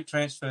organising the bank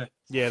transfer.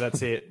 Yeah,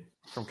 that's it.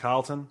 From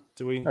Carlton.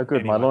 Do we? Oh, good.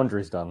 Anyway. My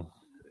laundry's done.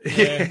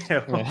 Yeah.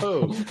 Paper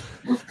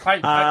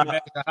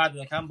bags are hard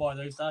to come by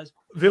these days.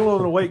 Villain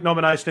of the Week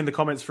nomination in the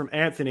comments from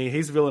Anthony.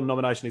 His villain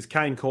nomination is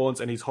Kane Corns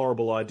and his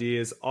horrible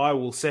ideas. I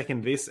will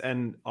second this,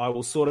 and I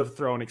will sort of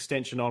throw an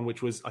extension on,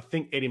 which was, I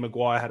think Eddie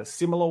Maguire had a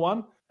similar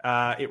one.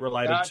 It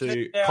related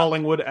to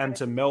Collingwood and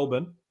to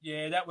Melbourne.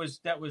 Yeah, that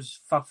was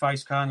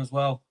fuckface Kane as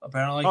well,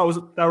 apparently. Oh,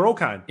 they were all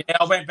Kane? Yeah,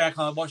 I went back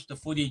and I watched the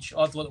footage.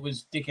 I thought it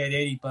was Dickhead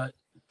Eddie, but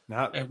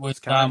no, it was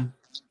Kane.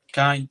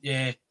 Kane,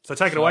 yeah. So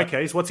take it away,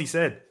 Keys. What's he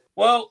said?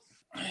 Well,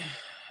 I've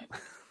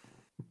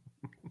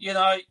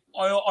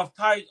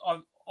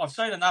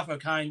seen enough of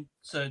Kane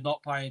to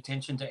not pay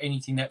attention to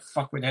anything that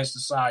fuckwit has to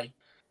say.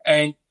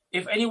 And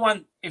if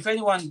anyone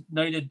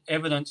needed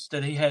evidence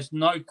that he has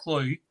no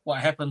clue what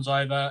happens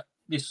over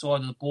this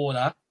side of the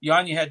border, you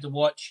only had to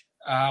watch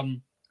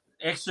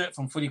excerpt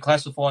from Footy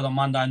Classified on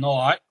Monday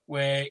night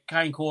where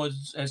Kane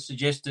Corns has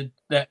suggested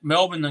that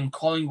Melbourne and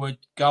Collingwood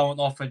go and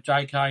offer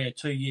JK a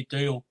 2-year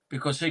deal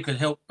because he could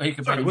be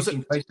a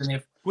missing piece in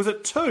there. Was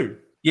it 2?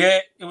 Yeah,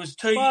 it was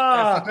 2 years.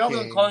 For Melbourne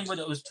and Collingwood,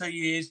 it was 2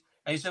 years.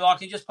 And he said, I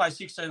can just play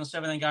 16 or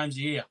 17 games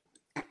a year.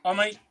 I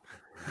mean...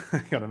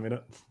 Got a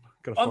minute.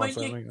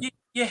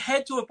 You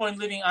had to have been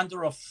living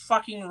under a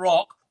fucking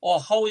rock or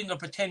holding a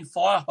pretend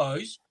fire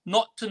hose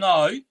not to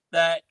know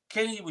that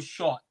Kennedy was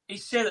shot. He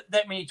said it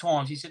that many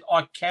times. He said,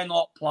 I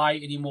cannot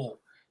play anymore.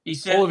 He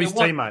said all of his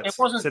teammates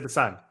said the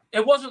same.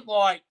 It wasn't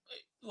like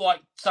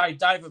say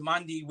David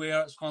Mundy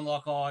where it's kind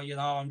of like,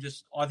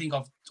 I think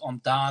I'm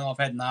done. I've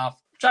had enough.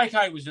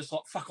 JK was just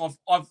like, fuck off.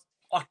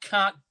 I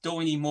can't do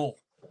any more.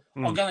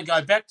 I'm going to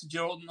go back to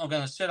Geraldton. I'm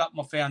going to set up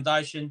my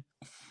foundation.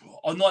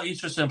 I'm not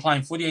interested in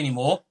playing footy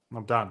anymore.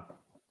 I'm done.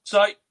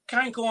 So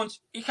Kane Corns,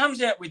 he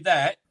comes out with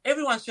that.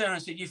 Everyone sat down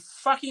and said, you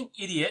fucking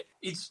idiot.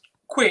 It's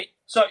quit.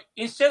 So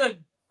instead of,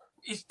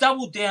 it's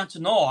doubled down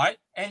tonight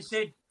and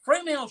said,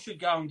 Fremantle should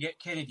go and get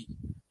Kennedy.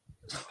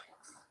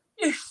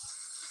 You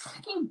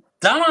fucking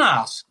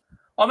dumbass.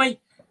 I mean,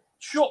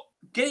 sure,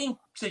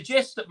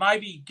 suggest that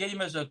maybe get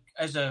him as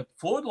a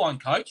forward line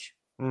coach,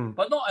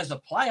 but not as a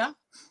player.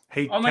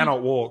 He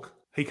cannot walk.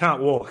 He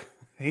can't walk.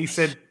 He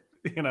said,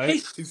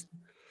 he's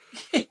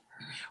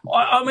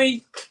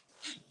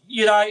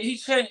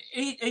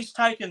he's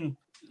taken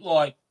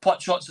like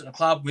pot shots at the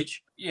club,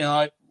 which,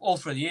 all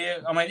through the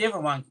year. I mean,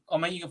 everyone,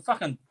 you can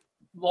fucking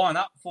line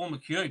up, form a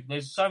cube.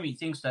 There's so many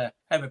things to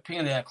have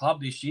opinion of our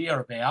club this year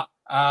about.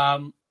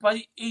 But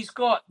he's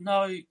got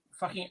no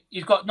idea.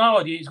 He's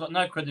got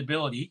no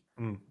credibility.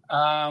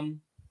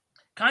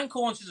 Kane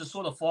Corns is a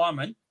sort of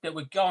fireman that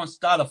would go and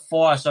start a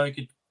fire so he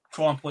could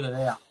try and put it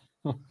out.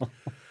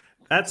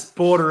 That's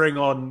bordering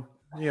on,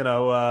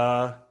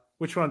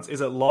 which one's,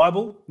 is it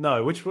libel?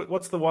 No,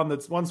 what's the one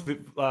that's, one's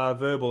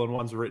verbal and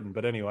one's written,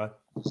 but anyway.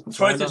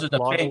 Truth is a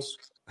defence.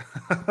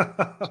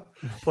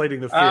 Pleading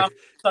the fifth.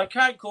 So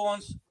Kane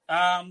Corns,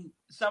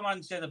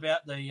 someone said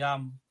about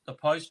the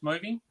post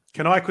moving.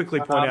 Can I quickly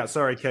point out,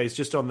 sorry, Keys,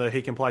 just on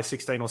he can play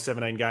 16 or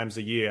 17 games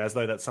a year, as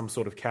though that's some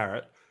sort of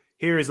carrot.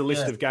 Here is a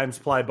list of games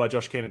played by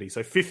Josh Kennedy.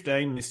 So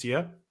 15 this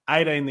year,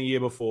 18 the year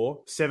before,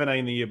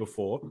 17 the year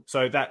before.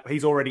 So that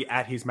he's already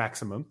at his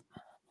maximum.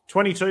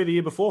 22 the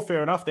year before,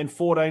 fair enough. Then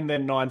 14,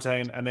 then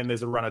 19, and then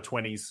there's a run of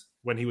 20s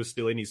when he was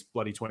still in his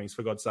bloody 20s,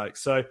 for God's sake.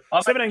 So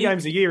 17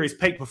 games a year is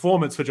peak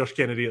performance for Josh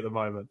Kennedy at the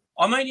moment.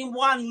 I mean, in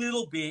one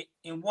little bit,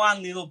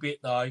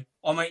 though,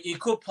 I mean, you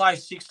could play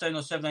 16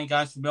 or 17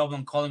 games for Melbourne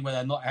and Collingwood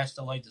and not has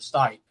to lead the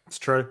state. It's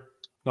true.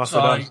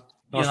 Nicely done.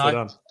 Nicely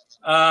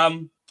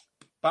done.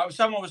 But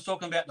someone was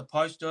talking about the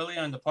post earlier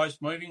and the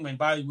post moving when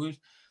Bailey Williams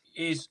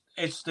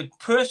it's the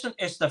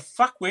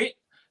fuckwit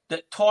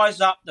that ties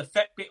up the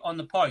fat bit on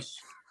the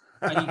post.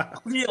 And he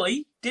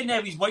clearly didn't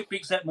have his wheat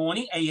bix that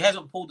morning and he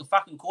hasn't pulled the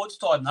fucking cords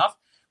tight enough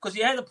because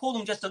he had to pull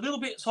them just a little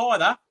bit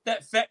tighter.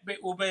 That fat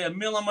bit will be a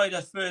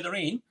millimetre further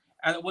in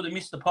and it would have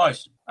missed the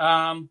post.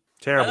 Terrible.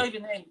 And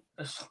even then,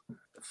 the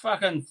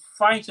fucking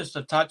faintest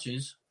of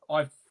touches,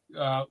 I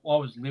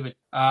was livid.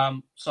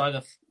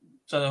 So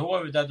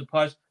whoever did the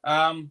post,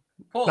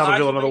 Paul another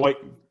villain of the week,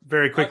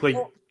 very quickly.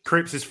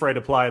 Cripps is free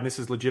to play, and this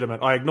is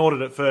legitimate. I ignored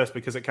it at first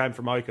because it came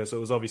from Oka, so it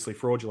was obviously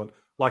fraudulent,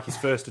 like his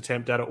first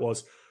attempt at it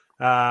was.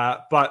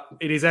 But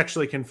it is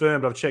actually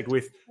confirmed. I've checked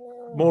with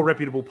more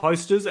reputable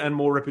posters and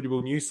more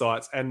reputable news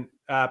sites, and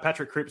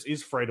Patrick Cripps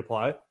is free to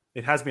play.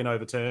 It has been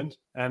overturned,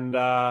 and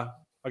I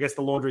guess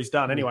the laundry's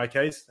done. Anyway,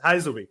 Keys,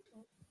 Hazelby.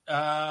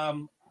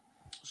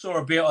 Saw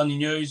a bit on the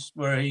news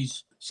where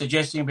he's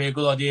suggesting it'd be a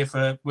good idea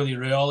for Willie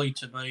Rioli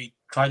to be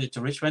traded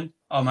to Richmond.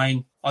 I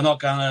mean, I'm not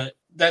going to...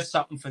 That's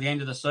something for the end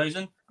of the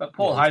season. But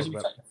Paul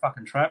Hazelby's such a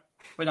fucking trap.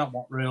 We don't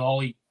want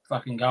Rioli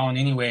fucking going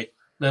anywhere,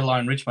 let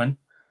alone Richmond.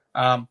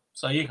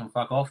 So you can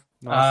fuck off.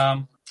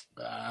 Nice.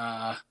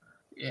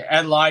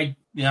 Adelaide,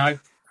 I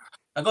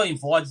got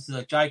invited to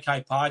the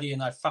JK party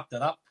and they fucked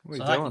it up. What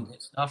so are they you doing? can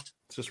get stuffed.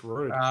 It's just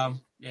rude.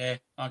 Okay,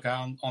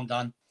 I'm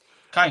done.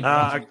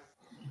 Kane.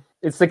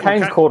 It's the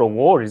Kane's Court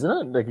Award, isn't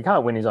it? Like, you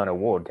can't win his own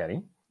award, can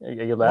he? Are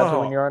you allowed to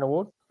win your own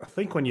award? I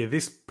think when you're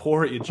this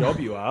poor at your job,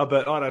 you are,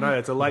 but I don't know.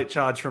 It's a late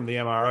charge from the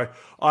MRO.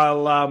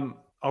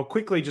 I'll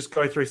quickly just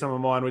go through some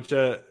of mine, which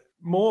are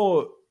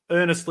more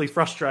earnestly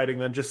frustrating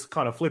than just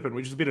kind of flippant,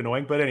 which is a bit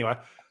annoying. But anyway,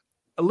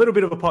 a little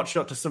bit of a pot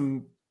shot to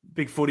some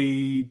big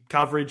footy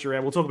coverage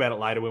around. We'll talk about it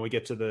later when we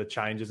get to the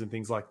changes and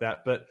things like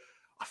that. But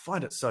I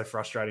find it so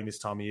frustrating this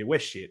time of year. We're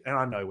shit, and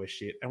I know we're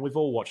shit, and we've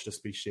all watched us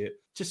be shit.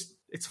 It's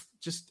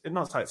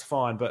not say it's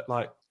fine, but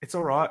like it's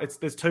all right.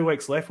 There's 2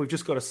 weeks left. We've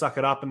just got to suck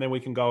it up, and then we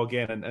can go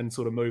again and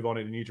sort of move on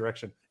in a new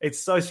direction. It's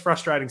so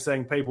frustrating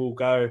seeing people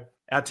go,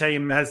 our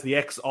team has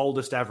the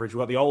oldest average.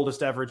 We've got the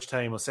oldest average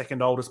team, or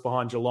second oldest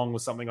behind Geelong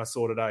was something I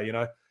saw today,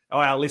 Oh,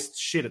 our list's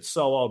shit, it's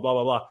so old, blah,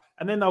 blah, blah.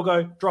 And then they'll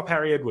go, drop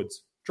Harry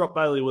Edwards, drop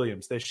Bailey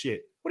Williams, they're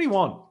shit. What do you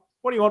want?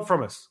 What do you want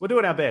from us? We're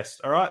doing our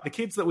best, all right? The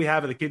kids that we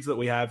have are the kids that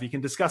we have. You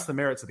can discuss the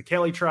merits of the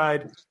Kelly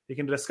trade. You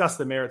can discuss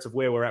the merits of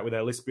where we're at with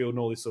our list build and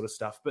all this sort of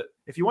stuff. But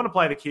if you want to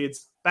play the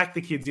kids, back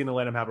the kids in and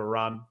let them have a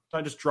run.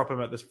 Don't just drop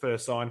them at this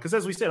first sign. Because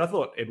as we said, I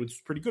thought Edwards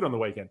was pretty good on the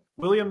weekend.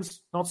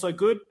 Williams, not so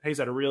good. He's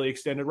had a really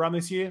extended run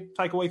this year.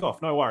 Take a week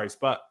off, no worries.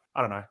 But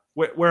I don't know.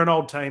 We're an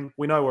old team.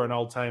 We know we're an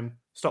old team.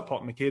 Stop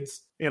potting the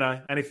kids,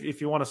 And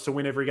if you want us to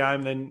win every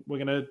game, then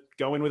we're going to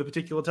go in with a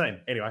particular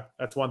team. Anyway,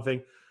 that's one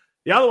thing.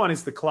 The other one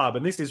is the club,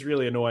 and this is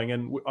really annoying,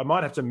 and I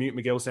might have to mute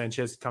Miguel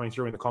Sanchez coming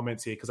through in the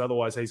comments here because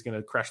otherwise he's going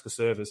to crash the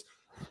servers.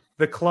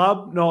 The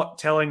club not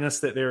telling us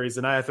that there is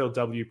an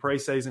AFLW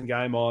preseason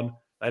game on.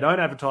 They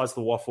don't advertise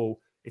the waffle.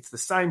 It's the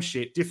same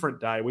shit, different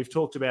day. We've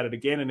talked about it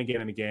again and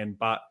again and again,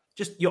 but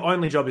just your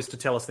only job is to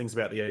tell us things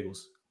about the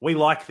Eagles. We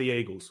like the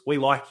Eagles. We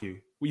like you.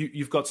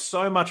 You've got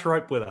so much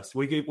rope with us.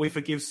 We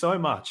forgive so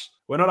much.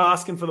 We're not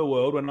asking for the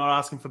world. We're not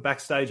asking for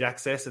backstage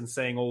access and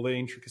seeing all the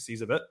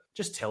intricacies of it.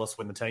 Just tell us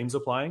when the teams are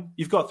playing.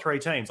 You've got 3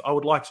 teams. I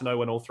would like to know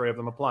when all 3 of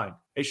them are playing.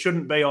 It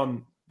shouldn't be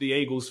on the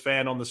Eagles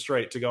fan on the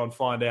street to go and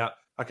find out,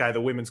 okay,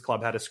 the women's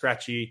club had a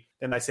scratchy.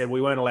 Then they said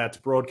we weren't allowed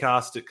to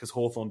broadcast it because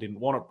Hawthorn didn't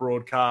want it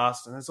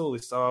broadcast. And there's all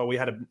this, we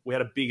had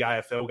a big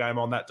AFL game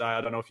on that day.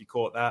 I don't know if you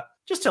caught that.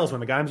 Just tell us when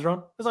the games are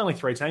on. There's only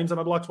 3 teams and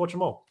I'd like to watch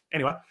them all.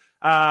 Anyway,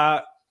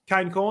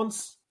 Kane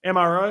Corns,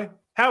 MRO.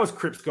 How has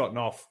Cripps gotten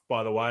off,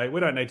 by the way?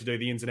 We don't need to do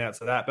the ins and outs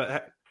of that,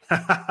 but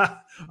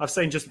I've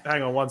seen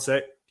hang on one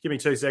sec. Give me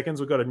 2 seconds.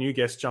 We've got a new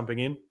guest jumping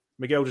in.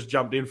 Miguel just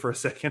jumped in for a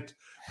second.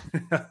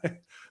 I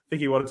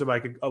think he wanted to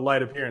make a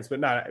late appearance, but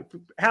no.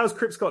 How has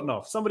Cripps gotten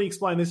off? Somebody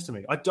explain this to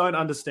me. I don't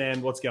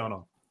understand what's going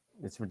on.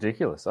 It's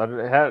ridiculous. How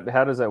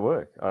does that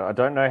work? I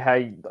don't know how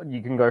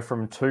you can go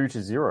from 2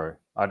 to 0.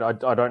 I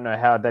don't know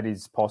how that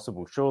is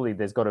possible. Surely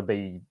there's got to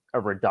be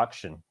a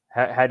reduction.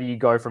 How do you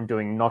go from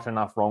doing not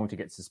enough wrong to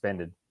get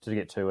suspended to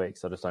get 2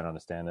 weeks? I just don't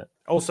understand it.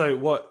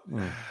 Also,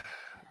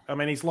 I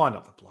mean, he's lined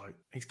up the bloke.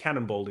 He's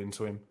cannonballed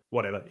into him.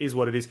 Whatever. Is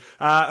what it is.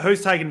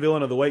 Who's taken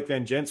villain of the week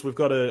then, gents? We've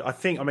got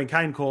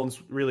Kane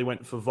Corns really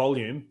went for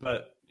volume,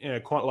 but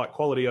quite like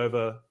quality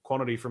over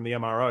quantity from the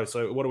MRO.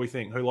 So what do we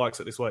think? Who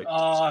likes it this week?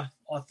 I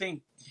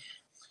think,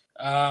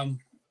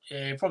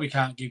 probably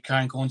can't give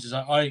Kane Corns.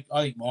 I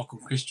think Michael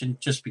Christian,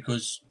 just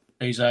because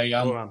he's a he's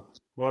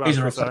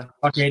a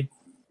fuckhead.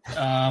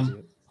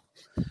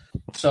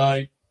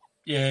 So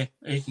yeah,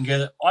 he can get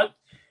it. I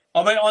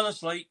mean,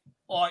 honestly,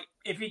 like,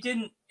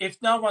 if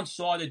no one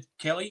cited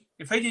Kelly,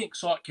 if he didn't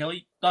cite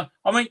Kelly, no,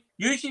 I mean,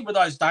 usually with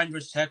those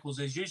dangerous tackles,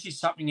 there's usually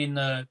something in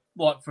the,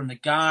 like, from the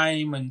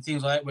game and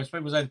things like that, where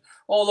people say,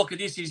 oh, look at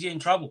this, is he in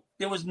trouble?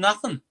 There was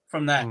nothing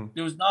from that.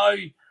 There was no,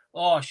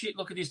 oh, shit,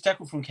 look at this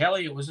tackle from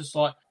Kelly. It was just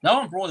like, no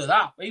one brought it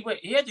up.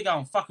 He had to go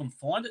and fucking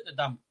find it, the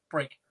dumb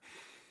prick.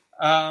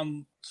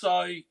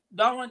 So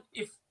no one,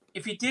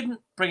 if he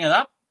didn't bring it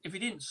up, if he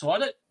didn't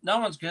cite it, no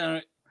one's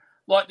going to,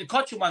 like the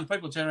Cotchel one,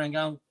 people turn around and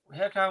go,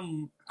 how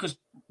come? Because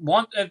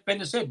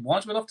Bender said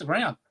Wines went off the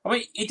ground. I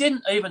mean, he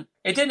didn't even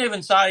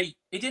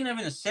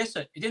assess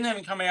it. He didn't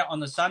even come out on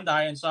the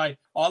Sunday and say,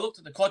 I looked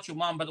at the Cotchel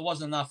one, but there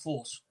wasn't enough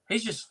force.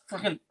 He's just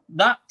fucking,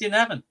 that didn't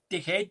happen.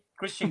 Dickhead.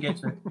 Christian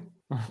gets it.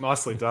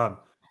 Nicely done.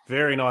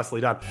 Very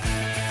nicely done.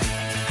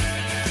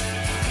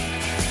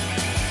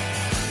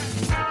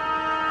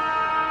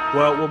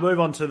 Well, we'll move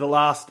on to the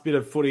last bit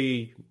of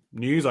footy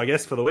news, I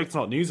guess, for the week. It's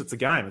not news, it's a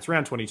game. It's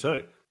round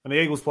 22. And the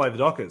Eagles play the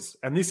Dockers.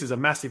 And this is a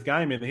massive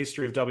game in the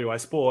history of WA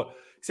sport.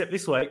 Except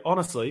this week,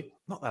 honestly,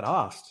 not that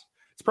asked.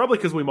 It's probably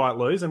because we might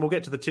lose, and we'll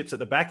get to the tips at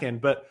the back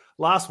end. But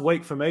last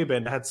week for me,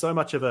 Ben, had so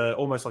much of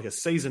almost like a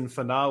season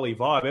finale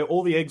vibe.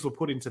 All the eggs were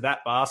put into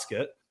that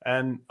basket.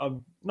 And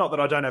not that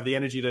I don't have the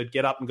energy to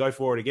get up and go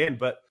for it again,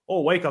 but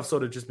all week I've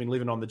sort of just been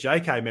living on the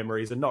JK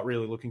memories and not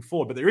really looking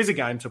forward. But there is a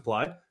game to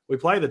play. We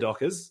play the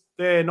Dockers.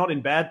 They're not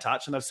in bad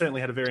touch, and they've certainly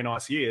had a very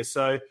nice year.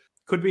 So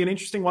could be an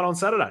interesting one on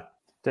Saturday.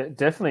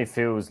 Definitely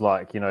feels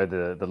like,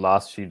 the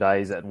last few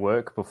days at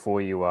work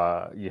before you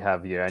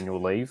have your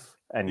annual leave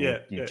and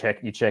you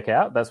check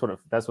out. That's what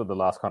the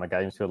last kind of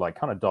games feel like,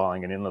 kind of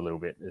dialing it in a little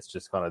bit. It's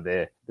just kind of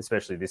there,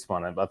 especially this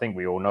one. And I think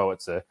we all know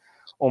it's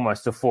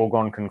almost a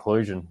foregone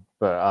conclusion.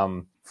 But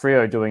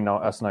Freo doing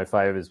us no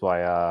favours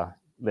by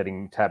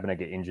letting Taberner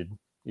get injured.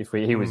 If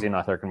he was in,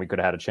 I reckon we could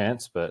have had a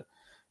chance. But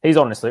he's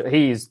honestly,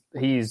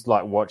 he's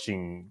like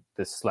watching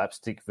the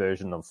slapstick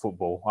version of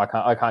football.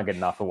 I can't get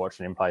enough of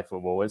watching him play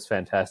football. It's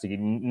fantastic. He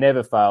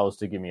never fails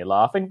to give me a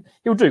laugh. And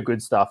he'll do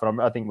good stuff.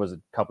 And I think it was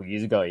a couple of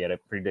years ago he had a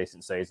pretty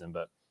decent season.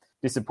 But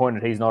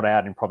disappointed he's not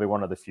out in probably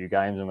one of the few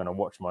games I'm going to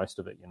watch most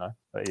of it.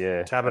 But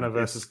yeah, Taberner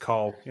versus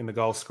Cole in the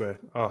goal square.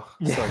 Oh,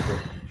 so good.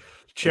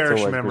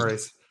 Cherish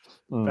memories.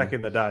 Back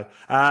in the day.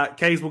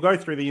 Keys, we'll go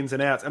through the ins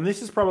and outs. And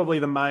this is probably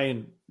the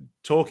main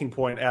talking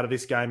point out of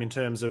this game in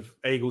terms of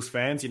Eagles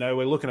fans.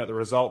 We're looking at the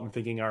result and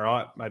thinking, all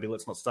right, maybe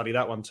let's not study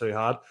that one too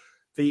hard.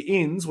 The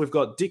ins, we've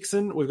got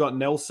Dixon, we've got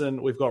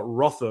Nelson, we've got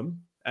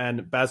Rotham, and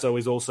Bazzo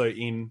is also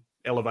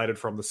elevated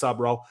from the sub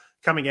role.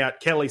 Coming out,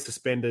 Kelly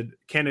suspended.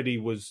 Kennedy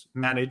was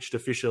managed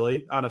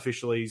officially.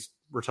 Unofficially, he's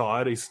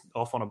retired. He's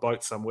off on a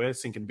boat somewhere,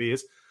 sinking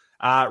beers.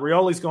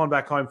 Rioli's gone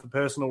back home for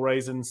personal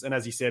reasons, and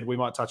as you said, we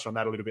might touch on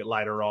that a little bit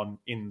later on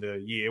in the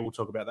year. We'll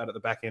talk about that at the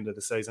back end of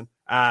the season.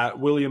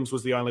 Williams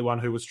was the only one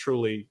who was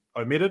truly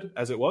omitted,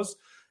 as it was.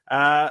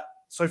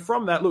 So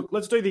from that, look,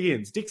 let's do the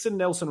ins. Dixon,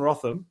 Nelson,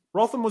 Rotham.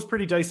 Rotham was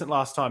pretty decent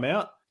last time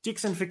out.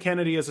 Dixon for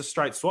Kennedy as a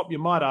straight swap. You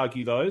might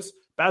argue those.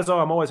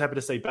 Bazzo, I'm always happy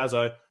to see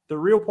Bazzo. The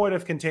real point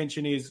of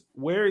contention is,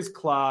 where is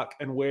Clark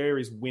and where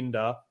is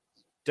Winder?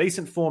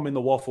 Decent form in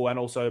the waffle and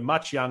also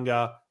much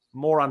younger,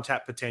 more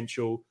untapped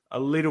potential, a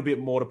little bit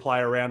more to play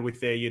around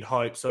with there, you'd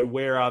hope. So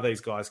where are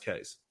these guys,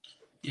 Keys?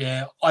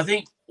 Yeah, I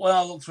think when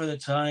I look through the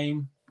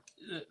team,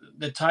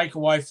 the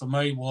takeaway for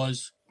me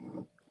was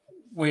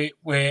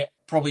we're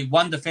probably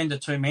one defender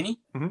too many,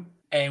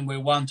 and we're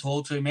one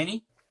tall too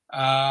many,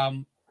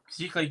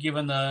 particularly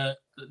given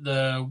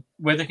the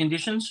weather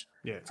conditions.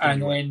 Yeah,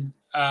 and then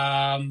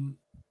and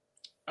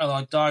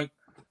I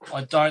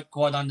don't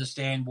quite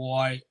understand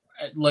why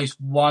at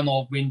least one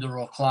of Winder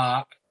or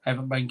Clark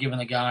haven't been given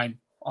a game.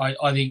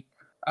 I think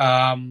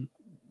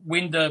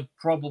Winder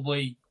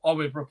probably, I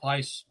would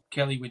replace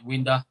Kelly with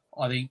Winder.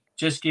 I think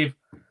just give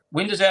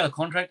Winder's out of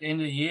contract at the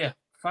end of the year.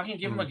 Fucking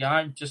give him a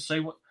game. Just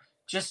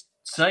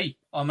see.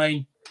 I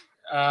mean,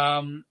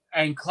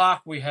 and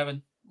Clark, we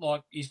haven't,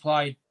 like, he's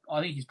played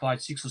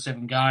 6 or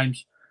 7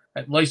 games.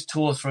 At least 2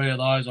 or 3 of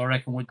those, I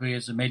reckon, would be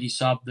as a Medi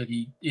sub that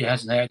he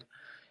hasn't had.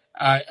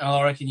 And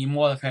I reckon he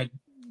might have had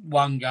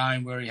one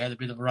game where he had a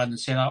bit of a run in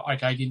centre.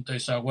 Okay, he didn't do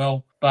so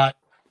well, but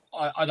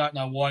I don't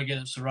know why he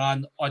gets a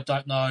run. I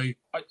don't know.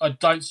 I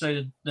don't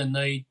see the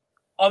need.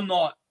 I'm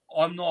not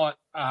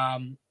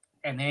an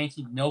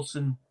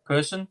anti-Nelson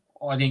person.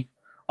 I think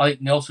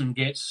Nelson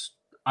gets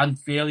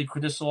unfairly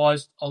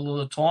criticised a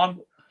lot of the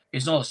time.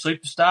 He's not a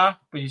superstar,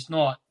 but he's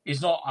not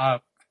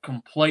a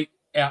complete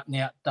out and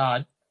out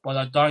dud. But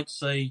I don't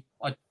see.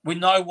 We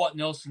know what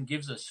Nelson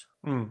gives us.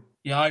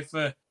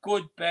 For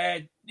good,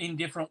 bad,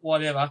 indifferent,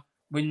 whatever.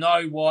 We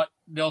know what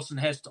Nelson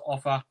has to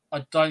offer.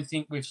 I don't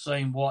think we've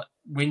seen what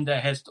Winder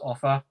has to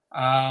offer.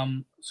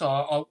 So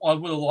I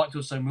would have liked to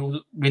have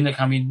seen Winder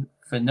come in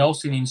for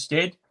Nelson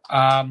instead.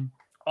 I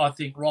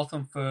think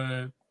Rotham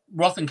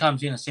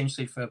comes in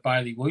essentially for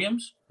Bailey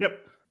Williams. Yep.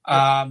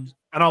 And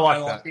I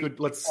like that. Good.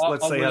 Let's see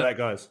how that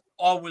goes.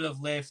 I would have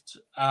left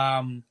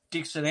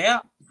Dixon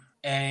out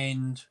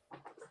and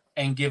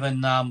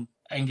given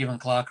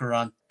Clark a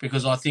run,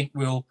 because I think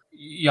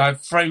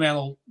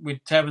Fremantle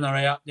with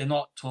Taberner out, they're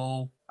not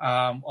tall.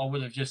 I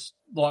would have just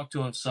liked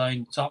to have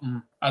seen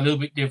something a little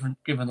bit different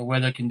given the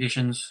weather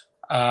conditions.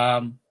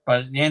 But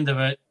at the end of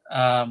it,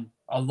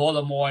 a lot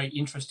of my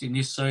interest in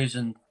this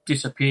season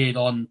disappeared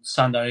on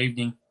Sunday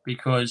evening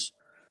because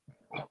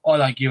I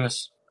don't give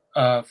us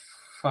a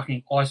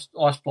fucking ice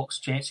box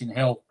chance in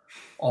hell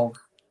of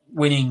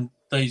winning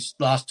these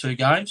last two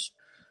games.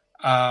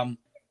 And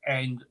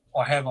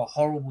I have a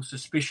horrible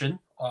suspicion,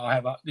 I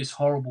have this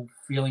horrible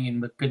feeling in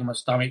the pit of my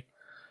stomach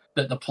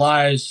that the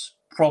players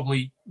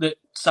that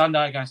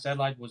Sunday against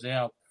Adelaide was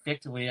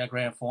effectively our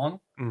grand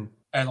final. And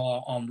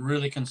I'm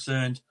really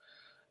concerned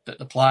that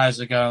the players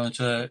are going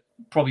to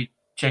probably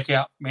check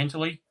out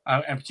mentally,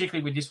 and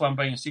particularly with this one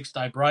being a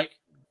 6-day break,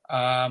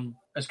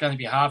 it's going to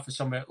be hard for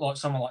someone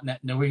like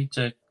Nat Nui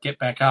to get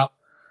back up.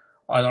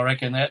 I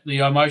reckon that the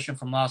emotion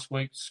from last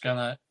week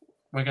we're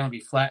going to be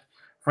flat.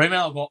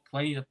 Fremantle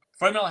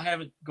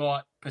haven't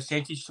got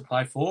percentage to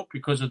play for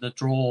because of the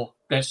draw.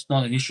 That's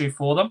not an issue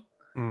for them.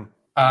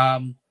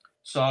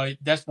 So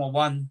that's my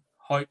one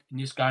hope in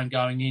this game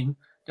going in,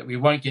 that we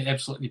won't get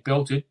absolutely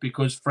belted,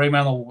 because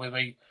Fremantle will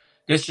be,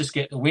 let's just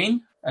get the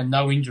win and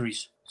no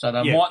injuries. So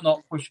they might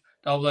not push.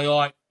 They'll be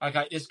like,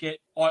 okay, let's get.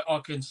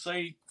 I can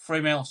see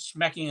Fremantle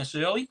smacking us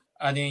early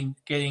and then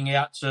getting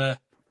out to,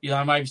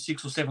 maybe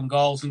 6 or 7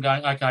 goals and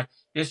going, okay,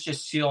 let's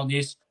just sit on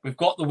this. We've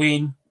got the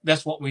win.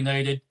 That's what we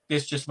needed.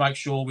 Let's just make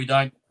sure we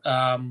don't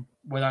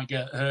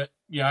get hurt.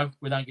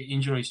 We don't get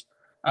injuries.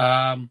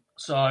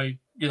 So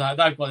they've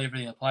got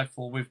everything to play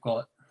for. We've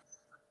got,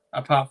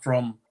 apart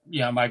from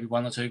maybe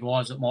 1 or 2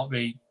 guys that might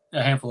be,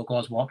 a handful of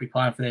guys might be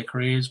playing for their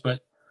careers,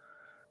 but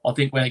I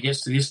think when it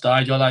gets to this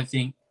stage, I don't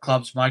think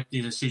clubs make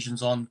their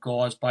decisions on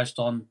guys based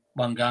on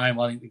one game.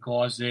 I think the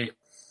guys they're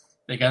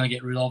going to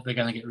get rid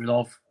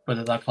of,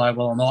 whether they play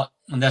well or not.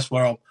 And that's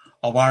where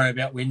I worry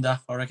about Winder.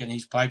 I reckon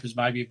his papers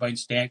maybe have been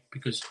stamped,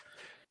 because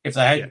if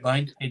they hadn't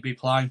been, he'd be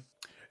playing.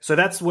 So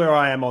that's where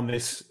I am on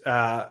this.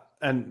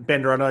 And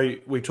Bender, I know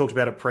we talked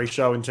about it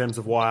pre-show in terms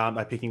of why aren't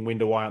they picking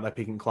Winder, why aren't they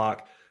picking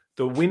Clark.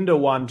 The Winder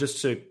one,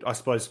 just to, I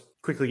suppose,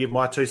 quickly give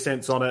my 2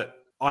 cents on it,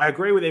 I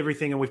agree with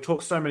everything, and we've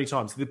talked so many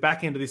times. The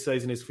back end of this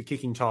season is for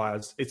kicking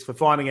tyres. It's for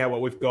finding out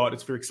what we've got.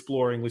 It's for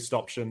exploring list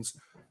options.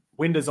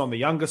 Winder's on the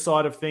younger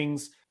side of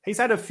things. He's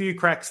had a few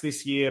cracks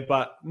this year,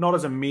 but not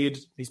as a mid.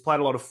 He's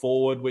played a lot of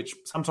forward, which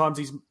sometimes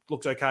he's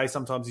looked okay.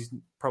 Sometimes he's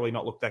probably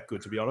not looked that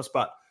good, to be honest.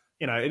 But,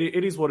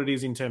 it is what it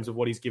is in terms of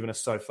what he's given us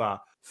so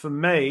far. For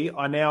me,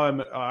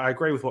 I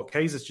agree with what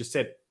Keys has just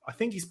said. I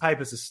think his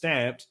papers are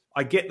stamped.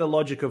 I get the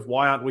logic of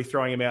why aren't we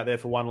throwing him out there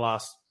for one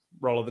last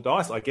roll of the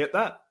dice. I get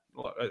that.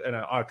 And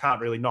I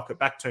can't really knock it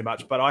back too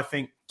much, but I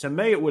think, to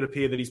me, it would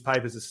appear that his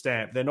papers are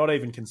stamped. They're not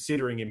even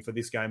considering him for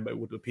this game, but it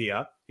would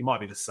appear. He might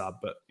be the sub,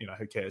 but,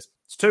 who cares?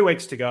 It's 2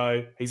 weeks to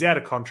go. He's out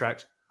of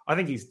contract. I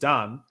think he's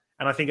done.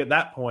 And I think at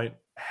that point,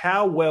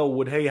 how well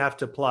would he have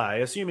to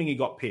play, assuming he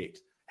got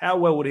picked, how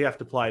well would he have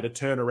to play to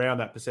turn around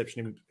that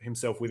perception of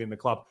himself within the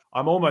club?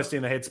 I'm almost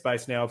in the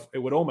headspace now. It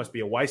would almost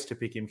be a waste to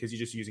pick him because you're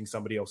just using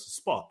somebody else's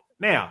spot.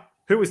 Now,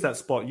 who is that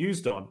spot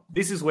used on?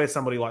 This is where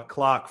somebody like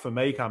Clark, for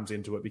me, comes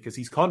into it, because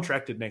he's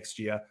contracted next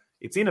year.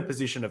 It's in a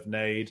position of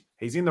need.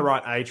 He's in the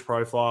right age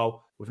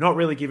profile. We've not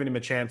really given him a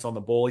chance on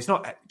the ball. He's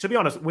not, to be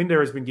honest, Winder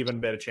has been given a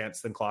better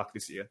chance than Clark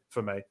this year,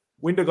 for me.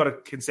 Winder got a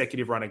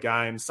consecutive run of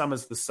games, some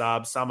as the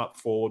sub, some up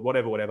forward,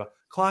 whatever.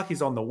 Clark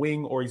is on the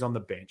wing or he's on the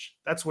bench.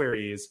 That's where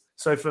he is.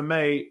 So for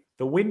me,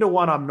 the Winder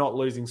one, I'm not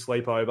losing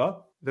sleep over.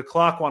 The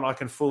Clark one, I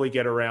can fully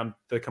get around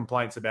the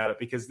complaints about it,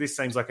 because this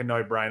seems like a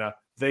no-brainer.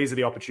 These are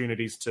the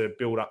opportunities to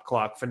build up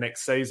Clark for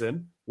next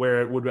season,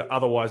 where it would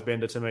otherwise,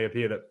 Bender, to me,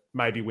 appear that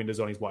maybe Winder's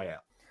on his way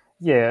out.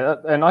 Yeah,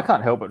 and I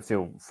can't help but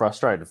feel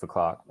frustrated for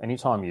Clark.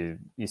 Anytime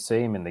you see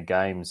him in the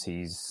games,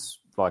 he's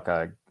like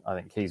I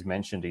think he's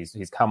mentioned,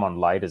 he's come on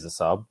late as a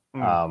sub,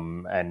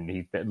 and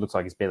it looks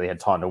like he's barely had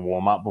time to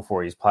warm up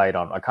before he's played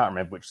on. I can't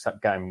remember which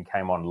game he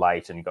came on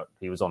late, and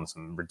he was on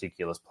some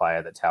ridiculous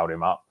player that towed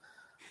him up.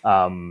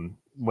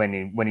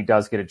 When he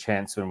does get a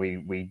chance, when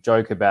we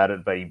joke about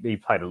it, but he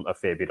played a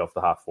fair bit off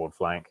the half forward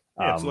flank.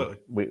 Yeah,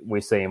 absolutely.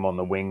 We see him on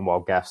the wing while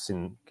Gaff's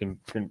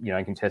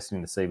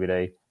contesting the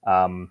CBD.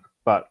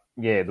 But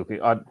yeah, look,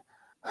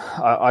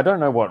 I don't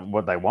know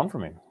what they want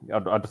from him.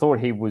 I thought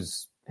he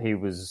was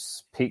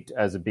picked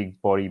as a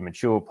big body,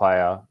 mature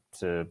player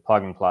to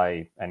plug and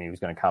play, and he was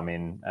going to come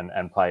in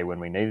and play when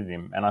we needed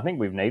him. And I think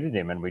we've needed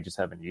him, and we just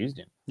haven't used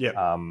him.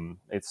 Yeah.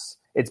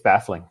 It's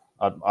baffling.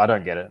 I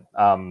don't get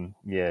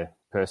it.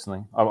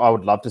 Personally, I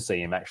would love to see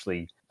him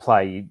actually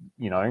play,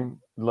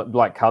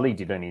 like Cully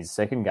did in his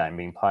second game,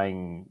 being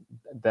playing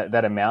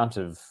that amount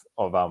of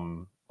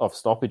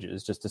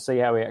stoppages just to see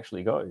how he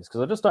actually goes.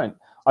 Because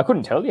I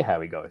couldn't tell you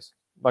how he goes.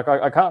 Like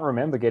I can't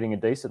remember getting a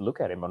decent look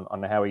at him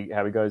on how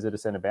he goes at a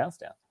centre bounce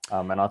down.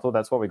 And I thought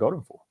that's what we got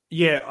him for.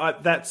 Yeah,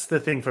 that's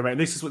the thing for me.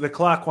 This is what the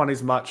Clark one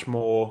is much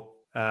more.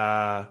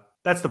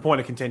 That's the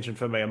point of contention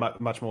for me,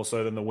 much more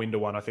so than the Winder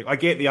one. I think I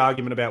get the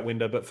argument about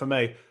Winder, but for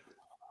me,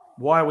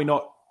 why are we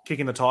not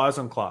kicking the tyres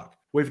on Clark?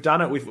 We've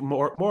done it with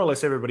more or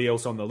less everybody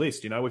else on the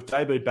list. We've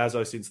debuted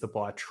Bazzo since the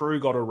bye. True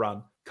got a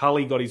run.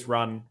 Cully got his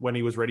run when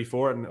he was ready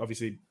for it, and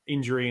obviously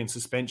injury and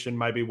suspension,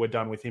 maybe we're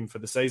done with him for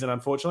the season,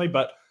 unfortunately.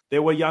 But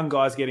there were young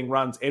guys getting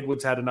runs.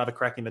 Edwards had another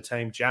crack in the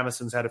team.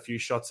 Jamison's had a few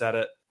shots at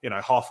it.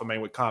 Hoff,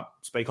 we can't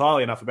speak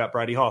highly enough about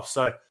Brady Hoff.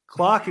 So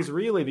Clark is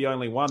really the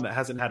only one that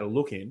hasn't had a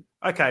look in.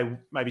 Okay,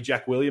 maybe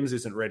Jack Williams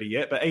isn't ready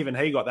yet, but even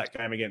he got that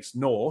game against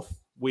North,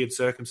 weird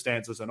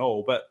circumstances and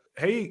all. But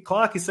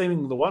Clark is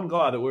seeming the one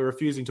guy that we're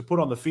refusing to put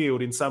on the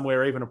field in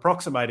somewhere even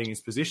approximating his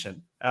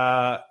position.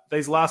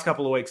 These last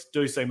couple of weeks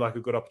do seem like a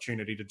good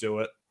opportunity to do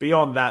it.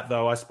 Beyond that,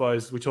 though, I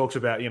suppose we talked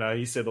about,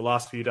 you said the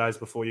last few days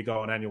before you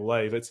go on annual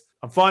leave.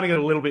 I'm finding it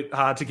a little bit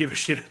hard to give a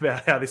shit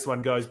about how this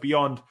one goes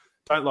beyond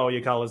don't lower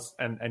your colours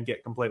and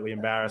get completely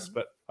embarrassed.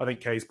 But I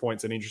think Key's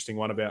point's an interesting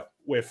one about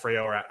where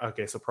Freo are at, I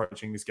guess,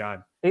 approaching this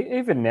game.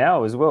 Even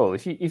now as well,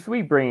 if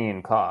we bring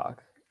in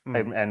Clark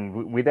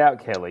and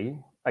without Kelly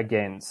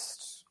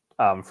against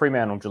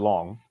Fremantle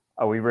Geelong,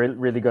 are we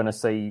really going to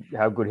see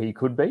how good he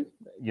could be?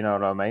 You know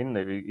what I mean?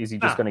 Is he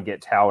just going to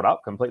get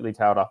completely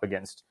towed up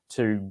against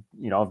two,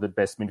 of the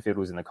best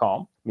midfields in the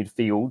comp?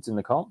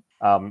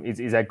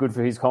 Is that good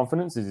for his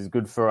confidence? Is it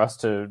good for us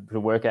to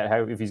work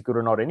out if he's good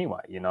or not anyway?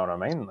 You know what I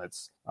mean?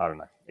 I don't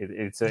know.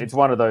 It's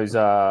one of those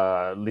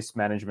list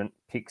management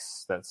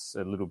picks that's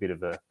a little bit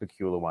of a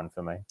peculiar one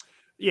for me.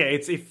 Yeah,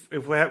 it's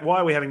why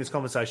are we having this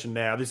conversation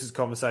now? This is a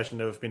conversation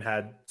that have been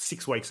had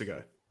 6 weeks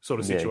ago, sort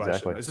of situation. Yeah,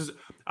 exactly.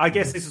 I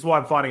guess this is why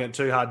I'm finding it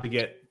too hard to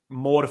get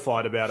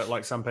mortified about it,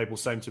 like some people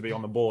seem to be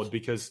on the board,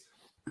 because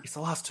it's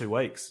the last 2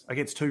 weeks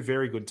against two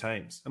very good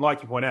teams. And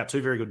like you point out,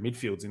 two very good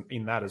midfields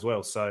in that as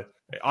well. So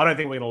I don't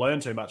think we're going to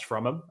learn too much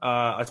from them.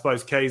 I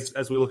suppose, Keys,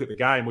 as we look at the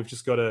game, we've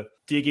just got to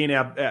dig in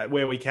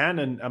where we can.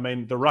 And, I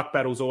mean, the ruck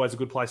battle is always a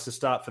good place to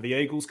start for the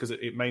Eagles because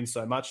it means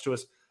so much to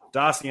us.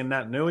 Darcy and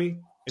Nat Nui,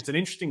 it's an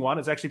interesting one.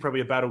 It's actually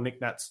probably a battle Nick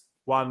Nat's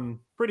won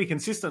pretty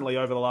consistently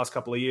over the last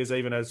couple of years,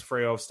 even as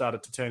Freo have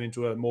started to turn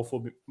into a more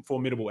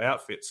formidable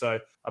outfit. So,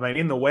 I mean,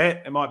 in the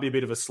wet, it might be a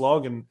bit of a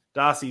slog, and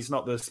Darcy's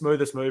not the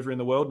smoothest mover in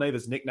the world,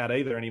 neither's Nick Nat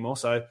either anymore.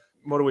 So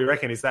what do we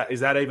reckon? Is that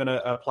even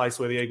a place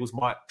where the Eagles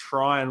might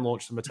try and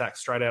launch some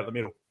attacks straight out of the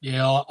middle?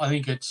 Yeah, I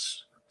think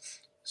it's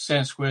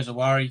Centre Square's a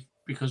worry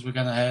because we're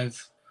going to have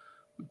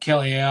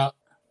Kelly out.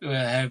 We're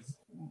going to have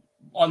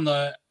on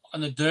the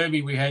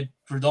derby we had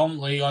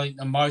predominantly, I think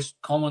the most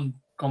common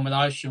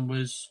combination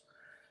was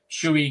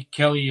Shuey,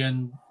 Kelly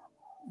and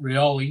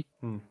Rioli.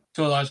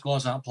 Two of those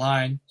guys aren't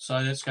playing, so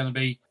you're going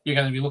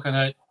to be looking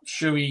at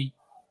Shuey,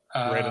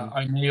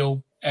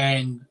 O'Neill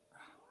and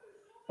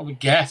probably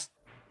Gaff,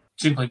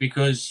 simply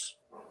because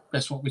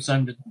that's what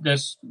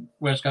that's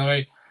where it's going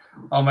to be.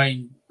 I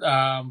mean,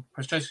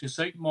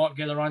 Prestescu might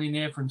get a run in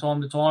there from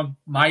time to time,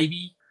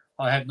 maybe.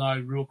 I have no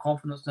real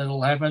confidence that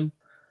it'll happen.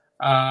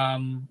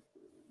 Redden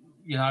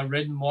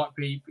might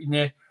be in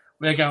there.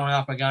 We're going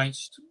up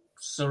against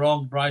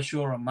Sarong,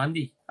 Brayshaw and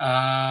Mundy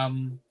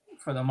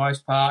for the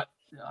most part,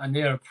 and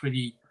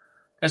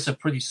that's a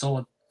pretty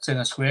solid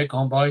centre square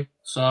combo.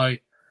 So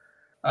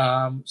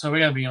we're going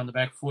to be on the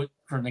back foot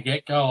from the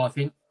get-go, I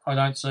think. I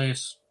don't see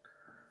us...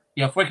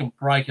 if we can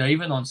break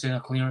even on centre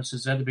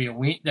clearances, that'd be a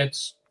win.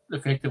 That's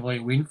effectively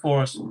a win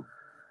for us.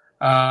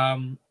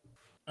 And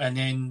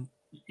then,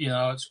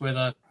 it's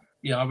whether,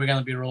 we're going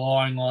to be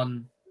relying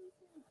on,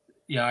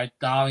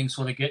 Darling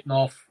sort of getting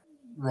off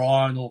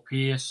Ryan or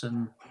Pearce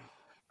and,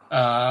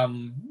 by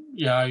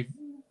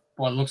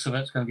the looks of it,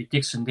 it's going to be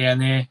Dixon down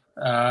there.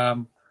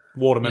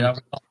 Waterman.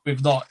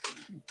 We've not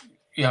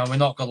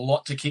got a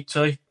lot to kick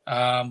to.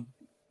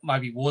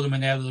 Maybe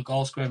Waterman out of the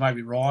goal square,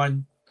 maybe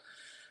Ryan.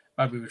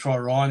 Maybe we try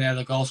Ryan out of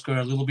the goal square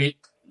a little bit,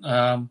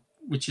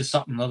 which is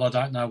something that I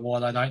don't know why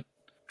they don't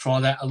try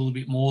that a little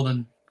bit more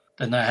than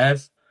they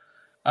have.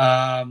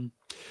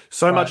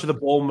 Much of the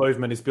ball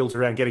movement is built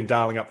around getting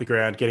Darling up the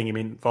ground, getting him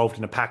involved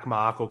in a pack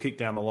mark or kick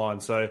down the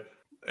line. So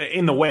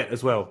in the wet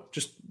as well,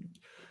 just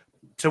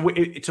to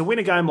win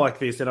a game like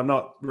this, and I'm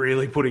not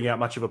really putting out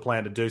much of a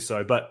plan to do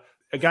so, but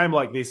a game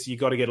like this, you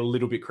got to get a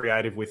little bit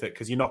creative with it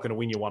because you're not going to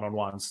win your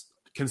one-on-ones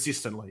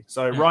consistently.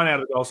 So Ryan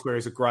out of the goal square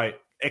is a great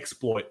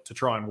exploit to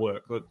try and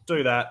work. But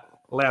do that,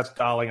 allows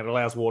Darling and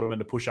allows Waterman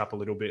to push up a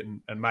little bit,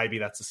 and maybe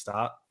that's a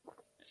start.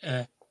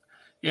 Yeah.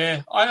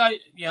 I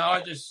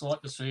just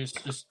like to see us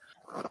just.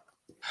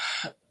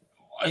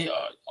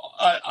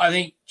 I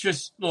think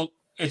just look,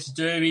 it's a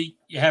derby.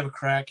 You have a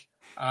crack.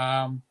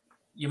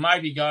 You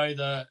maybe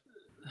go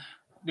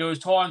there was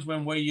times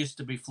when we used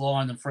to be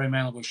flying and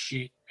Fremantle was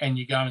shit, and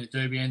you go in the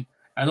derby and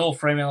all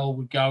Fremantle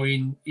would go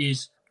in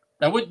is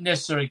they wouldn't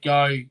necessarily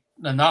go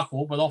the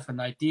knuckle, but often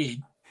they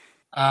did.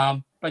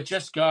 But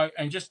just go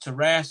and just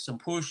harass and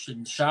push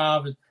and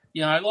shove, and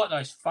like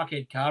those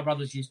fuckhead Carr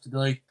brothers used to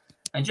do,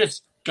 and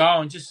just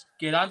go and just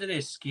get under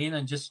their skin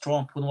and just try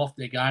and put them off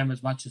their game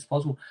as much as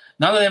possible.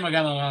 None of them are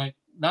going to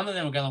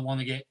want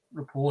to get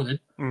reported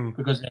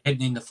because they're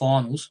heading into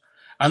finals.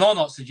 And I'm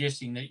not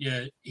suggesting that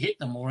you hit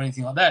them or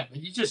anything like that,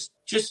 but you just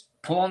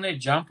pull on their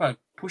jumper,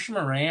 push them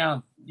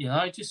around,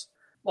 just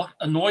like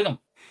annoy them.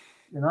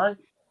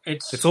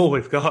 It's all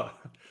we've got.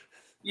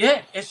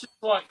 Yeah, it's just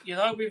like,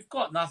 we've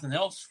got nothing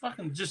else.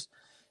 Fucking just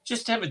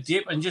have a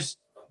dip and just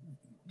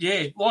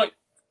like,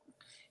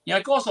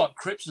 guys like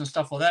Cripps and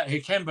stuff like that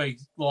who can be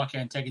like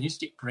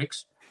antagonistic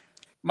pricks.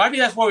 Maybe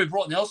that's why we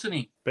brought Nelson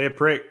in. Be a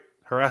prick,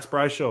 harass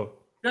Brayshaw.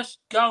 Just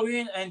go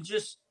in and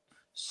just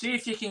see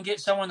if you can get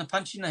someone to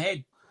punch in the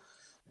head.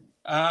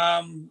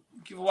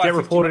 Get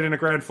reported in a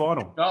grand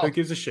final. Oh. Who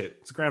gives a shit?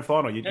 It's a grand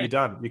final. You're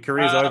done. Your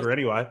career's over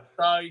anyway.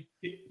 So,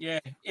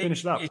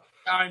 finish it up. It's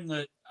a shame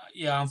that,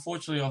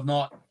 unfortunately, I've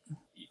not.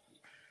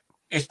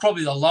 It's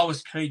probably the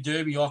lowest key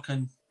derby I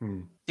can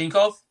think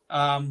of.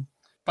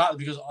 Partly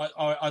because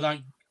I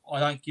don't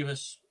give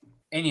us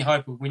any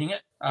hope of winning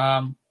it.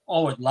 I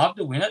would love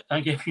to win it.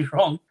 Don't get me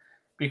wrong,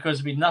 because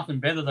it'd be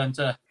nothing better than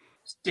to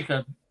stick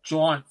a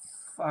giant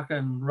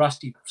fucking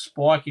rusty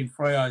spike in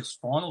Freo's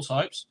finals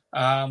hopes.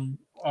 We're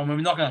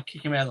not going to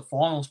kick him out of the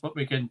finals, but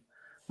we can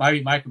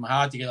maybe make him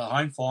hard to get a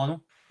home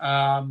final.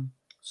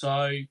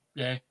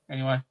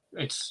 Anyway,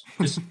 it's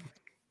just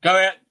go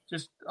out.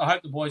 I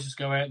hope the boys just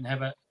go out and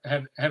have a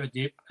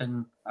dip,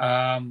 and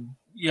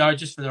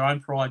just for their own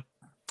pride.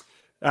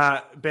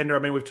 Bender, I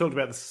mean, we've talked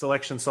about the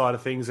selection side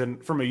of things,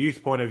 and from a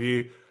youth point of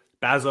view,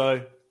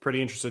 Bazzo,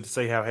 pretty interested to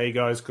see how he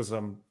goes because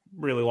I'm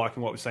really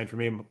liking what we've seen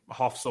from him.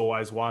 Hoff's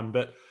always one,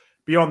 but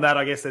beyond that,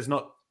 I guess there's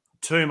not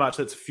too much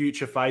that's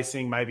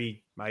future-facing,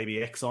 maybe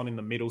Exxon in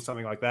the middle,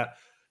 something like that.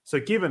 So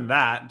given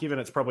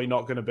it's probably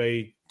not going to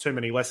be too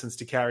many lessons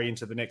to carry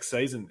into the next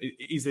season,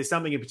 is there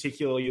something in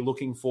particular you're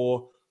looking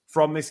for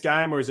from this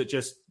game, or is it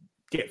just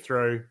get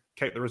through,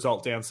 keep the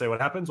result down, see what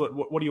happens?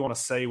 What do you want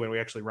to see when we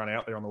actually run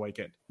out there on the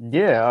weekend?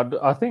 Yeah,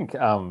 I think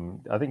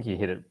you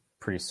hit it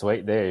pretty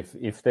sweet there.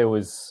 If there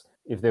was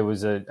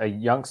a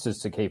youngsters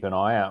to keep an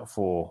eye out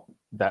for,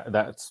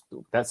 that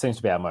seems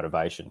to be our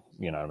motivation.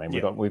 You know what I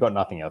mean? We've got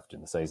nothing left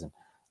in the season.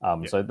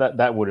 So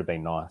that would have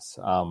been nice.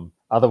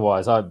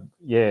 Otherwise, I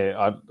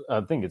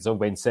think it's all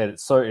been said.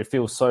 It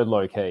feels so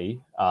low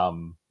key,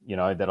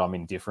 that I'm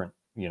indifferent,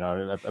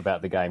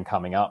 about the game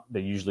coming up.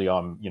 That usually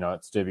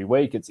it's Derby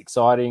week, it's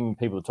exciting,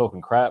 people are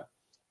talking crap,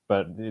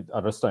 but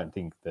I just don't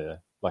think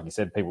like you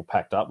said, people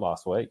packed up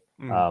last week.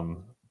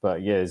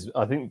 But yeah,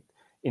 I think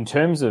in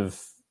terms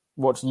of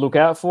what to look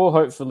out for,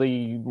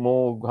 hopefully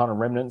more kind of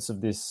remnants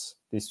of this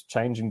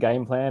change in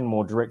game plan,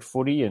 more direct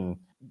footy, and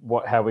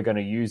how we're going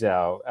to use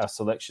our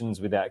selections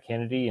without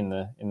Kennedy in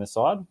the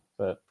side.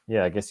 But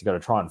yeah, I guess you got to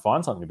try and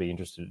find something to be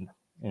interested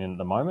in at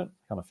the moment.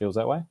 Kind of feels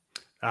that way.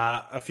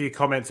 A few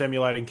comments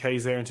emulating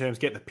Keys there in terms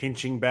get the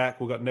pinching back.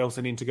 We've got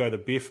Nelson in to go the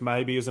biff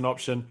maybe as an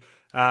option.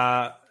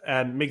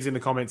 And Miggs in the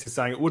comments is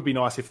saying it would be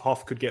nice if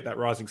Hoff could get that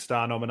Rising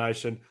Star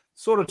nomination.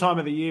 Sort of time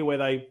of the year where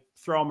they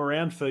throw him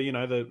around for,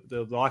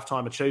 the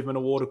Lifetime Achievement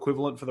Award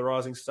equivalent for the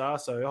Rising Star.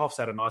 So Hoff's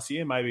had a nice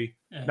year. Maybe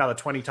another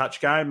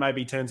 20-touch game.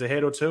 Maybe he turns a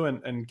head or two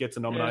and gets a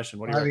nomination.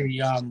 What do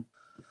you reckon?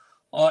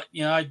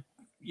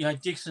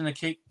 Dixon to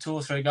kick 2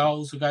 or 3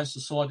 goals against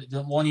the side that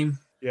didn't want him.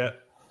 Yeah.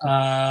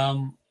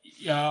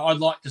 I'd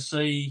like to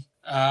see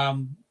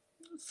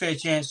fair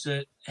chance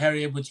that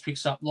Harry Edwards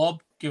picks up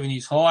Lob, given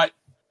his height.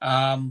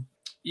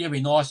 It'd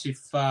be nice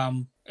if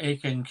he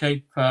can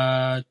keep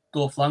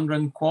Dorf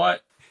Lundgren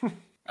quiet.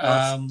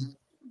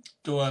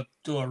 Do a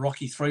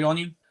Rocky 3 on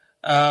him.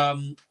 Hoff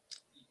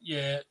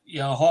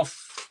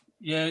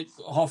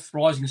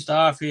Rising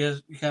Star. If he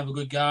can have a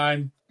good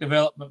game.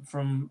 Development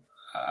from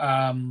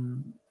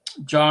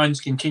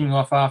Jones continuing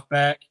off half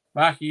back.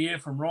 Back here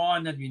from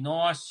Ryan, that'd be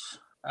nice.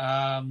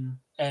 And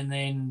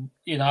then,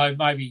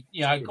 maybe,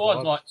 guys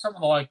like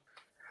someone like,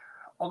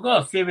 I've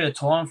got a fair bit of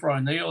time for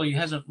O'Neill. He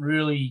hasn't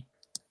really,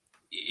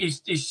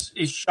 he's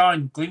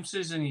shown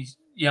glimpses, and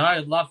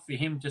I'd love for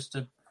him just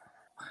to,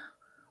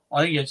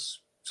 I think it's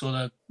sort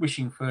of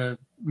wishing for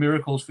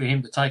miracles for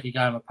him to take a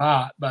game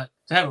apart, but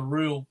to have a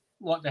real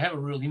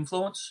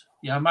influence,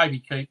 maybe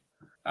keep,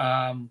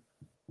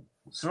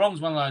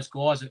 Sarong's one of those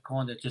guys that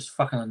kind of just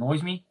fucking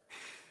annoys me.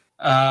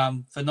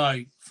 For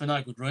no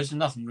good reason.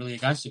 Nothing really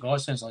against the guy.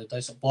 Sounds like a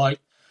decent bloke.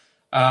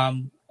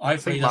 I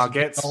think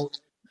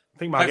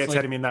Margette's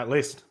had him in that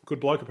list.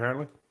 Good bloke,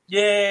 apparently.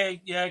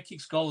 Yeah,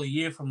 kicks goal a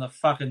year from the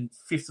fucking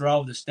 5th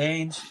row of the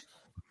stands.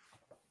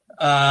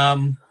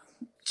 There's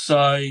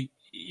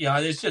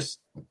just,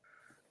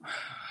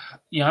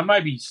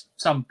 maybe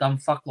some dumb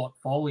fuck like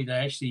Foley to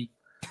actually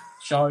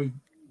show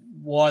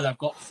why they've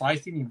got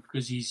faith in him,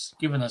 because he's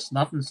given us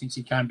nothing since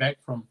he came back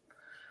from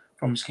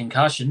his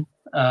concussion.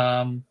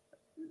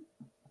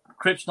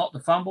 Cripps not the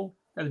fumble.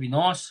 That'd be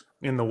nice.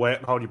 In the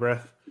wet, hold your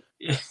breath.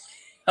 Yeah.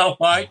 Oh,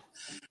 wait.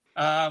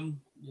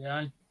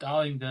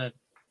 Darling to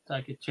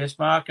take a chest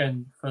mark,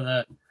 and for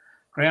the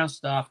ground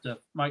staff to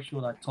make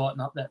sure they tighten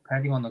up that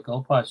padding on the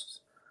goalposts.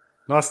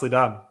 Nicely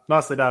done.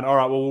 All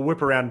right, well, we'll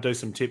whip around and do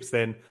some tips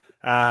then.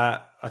 I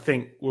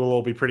think we'll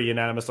all be pretty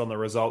unanimous on the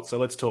results, so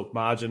let's talk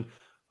margin.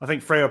 I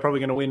think Freo are probably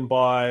going to win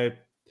by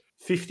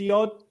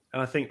 50-odd,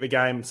 and I think the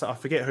game, so I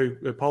forget who,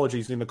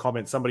 apologies in the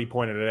comments, somebody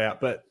pointed it out,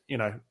 but,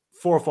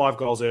 4 or 5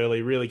 goals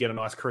early, really get a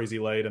nice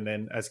cruisy lead, and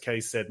then, as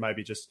Keys said,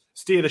 maybe just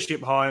steer the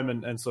ship home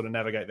and sort of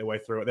navigate their way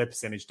through it. Their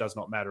percentage does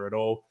not matter at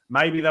all.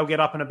 Maybe they'll get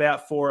up and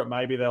about for it.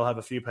 Maybe they'll have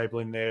a few people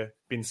in there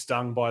been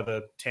stung by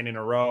the 10 in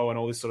a row and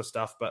all this sort of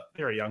stuff, but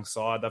they're a young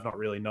side. They've not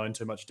really known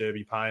too much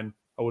derby pain.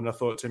 I wouldn't have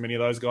thought too many of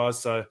those guys,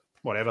 so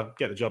whatever,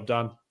 get the job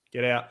done,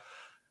 get out.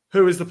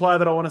 Who is the player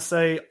that I want to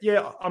see?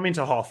 Yeah, I'm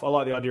into Hoff. I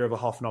like the idea of a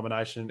Hoff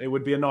nomination. It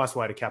would be a nice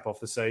way to cap off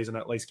the season,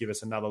 at least give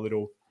us another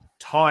little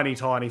tiny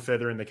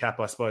feather in the cap,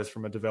 I suppose,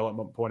 from a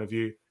development point of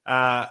view.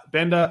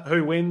 Bender,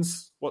 who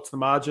wins? What's the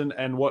margin?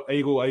 And what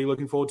Eagle are you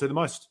looking forward to the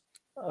most?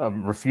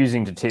 I'm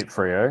refusing to tip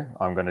Freo.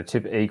 I'm going to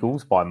tip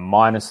Eagles by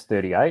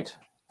 -38.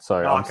 So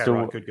I'm still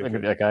right.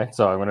 Good. Okay.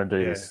 So I'm going to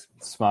do this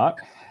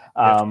smart.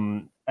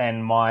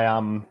 And my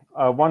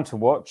one to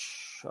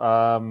watch.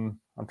 I'm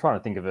trying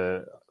to think of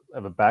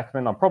a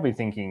backman. I'm probably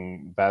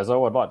thinking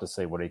Bazo. I'd like to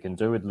see what he can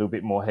do with a little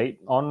bit more heat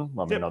on.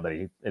 I mean, not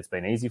that it's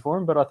been easy for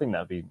him, but I think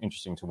that'd be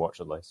interesting to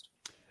watch at least.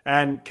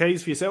 And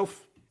Keys for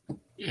yourself?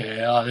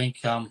 Yeah, I think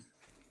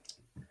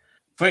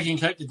if we can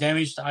keep the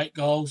damage to 8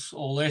 goals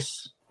or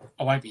less,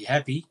 I won't be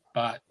happy.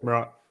 But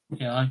right,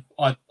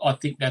 I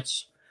think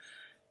that's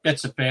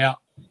about.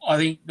 I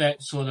think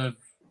that sort of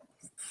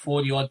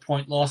 40-odd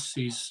point loss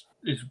is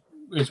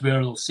where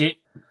it'll sit.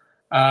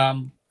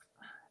 I'm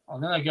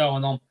going to go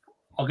on.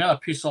 I'm going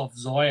to piss off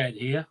Zayad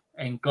here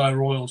and go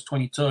Royals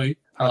 22.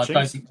 I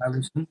don't think they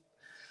listen.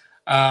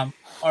 I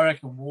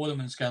reckon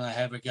Waterman's going to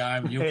have a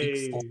game and he'll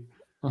kick 4.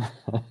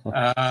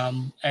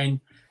 And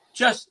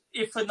just,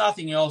 if for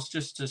nothing else,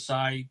 just to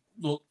say,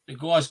 look, the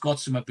guy's got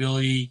some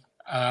ability.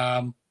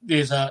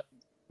 There's a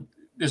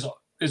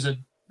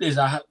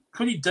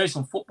pretty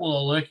decent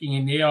footballer lurking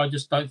in there. I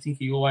just don't think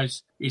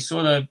he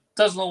sort of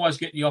doesn't always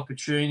get the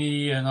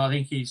opportunity. And I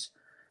think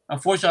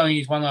unfortunately,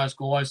 he's one of those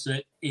guys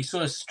that he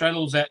sort of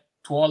straddles that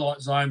twilight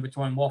zone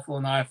between Waffle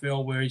and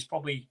AFL, where he's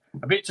probably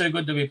a bit too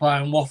good to be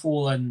playing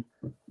Waffle and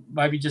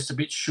maybe just a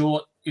bit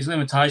short. His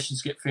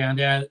limitations get found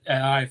out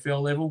at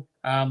AFL level.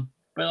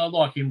 But I'd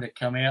like him to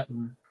come out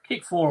and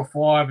kick 4 or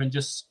 5 and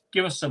just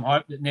give us some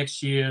hope that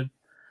next year,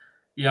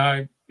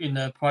 in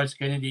the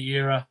post-Kennedy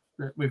era,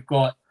 that we've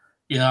got,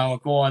 a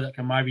guy that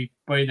can maybe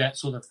be that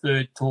sort of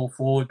third tall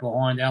forward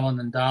behind Allen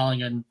and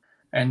Darling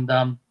and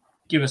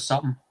give us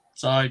something.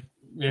 So,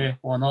 yeah,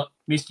 why not?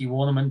 Misty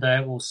Waterman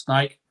or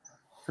Snake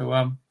to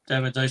have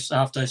a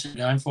half-decent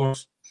game for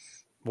us.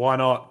 Why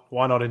not?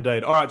 Why not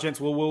indeed? All right,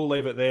 gents, we'll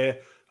leave it there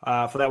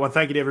for that one.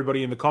 Thank you to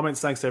everybody in the comments.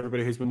 Thanks to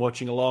everybody who's been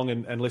watching along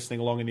and listening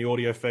along in the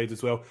audio feeds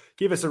as well.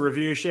 Give us a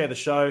review, share the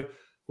show.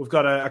 We've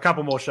got a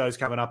couple more shows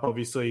coming up,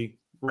 obviously,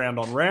 round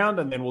on round,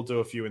 and then we'll do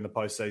a few in the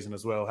postseason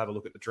as well. Have a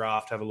look at the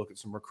draft, have a look at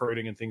some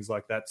recruiting and things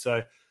like that.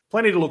 So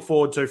plenty to look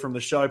forward to from the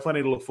show,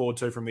 plenty to look forward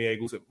to from the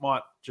Eagles. It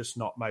might just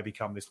not maybe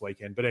come this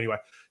weekend. But anyway,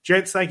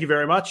 gents, thank you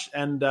very much,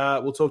 and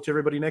we'll talk to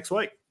everybody next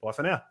week. Bye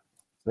for now.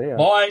 See ya.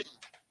 Bye.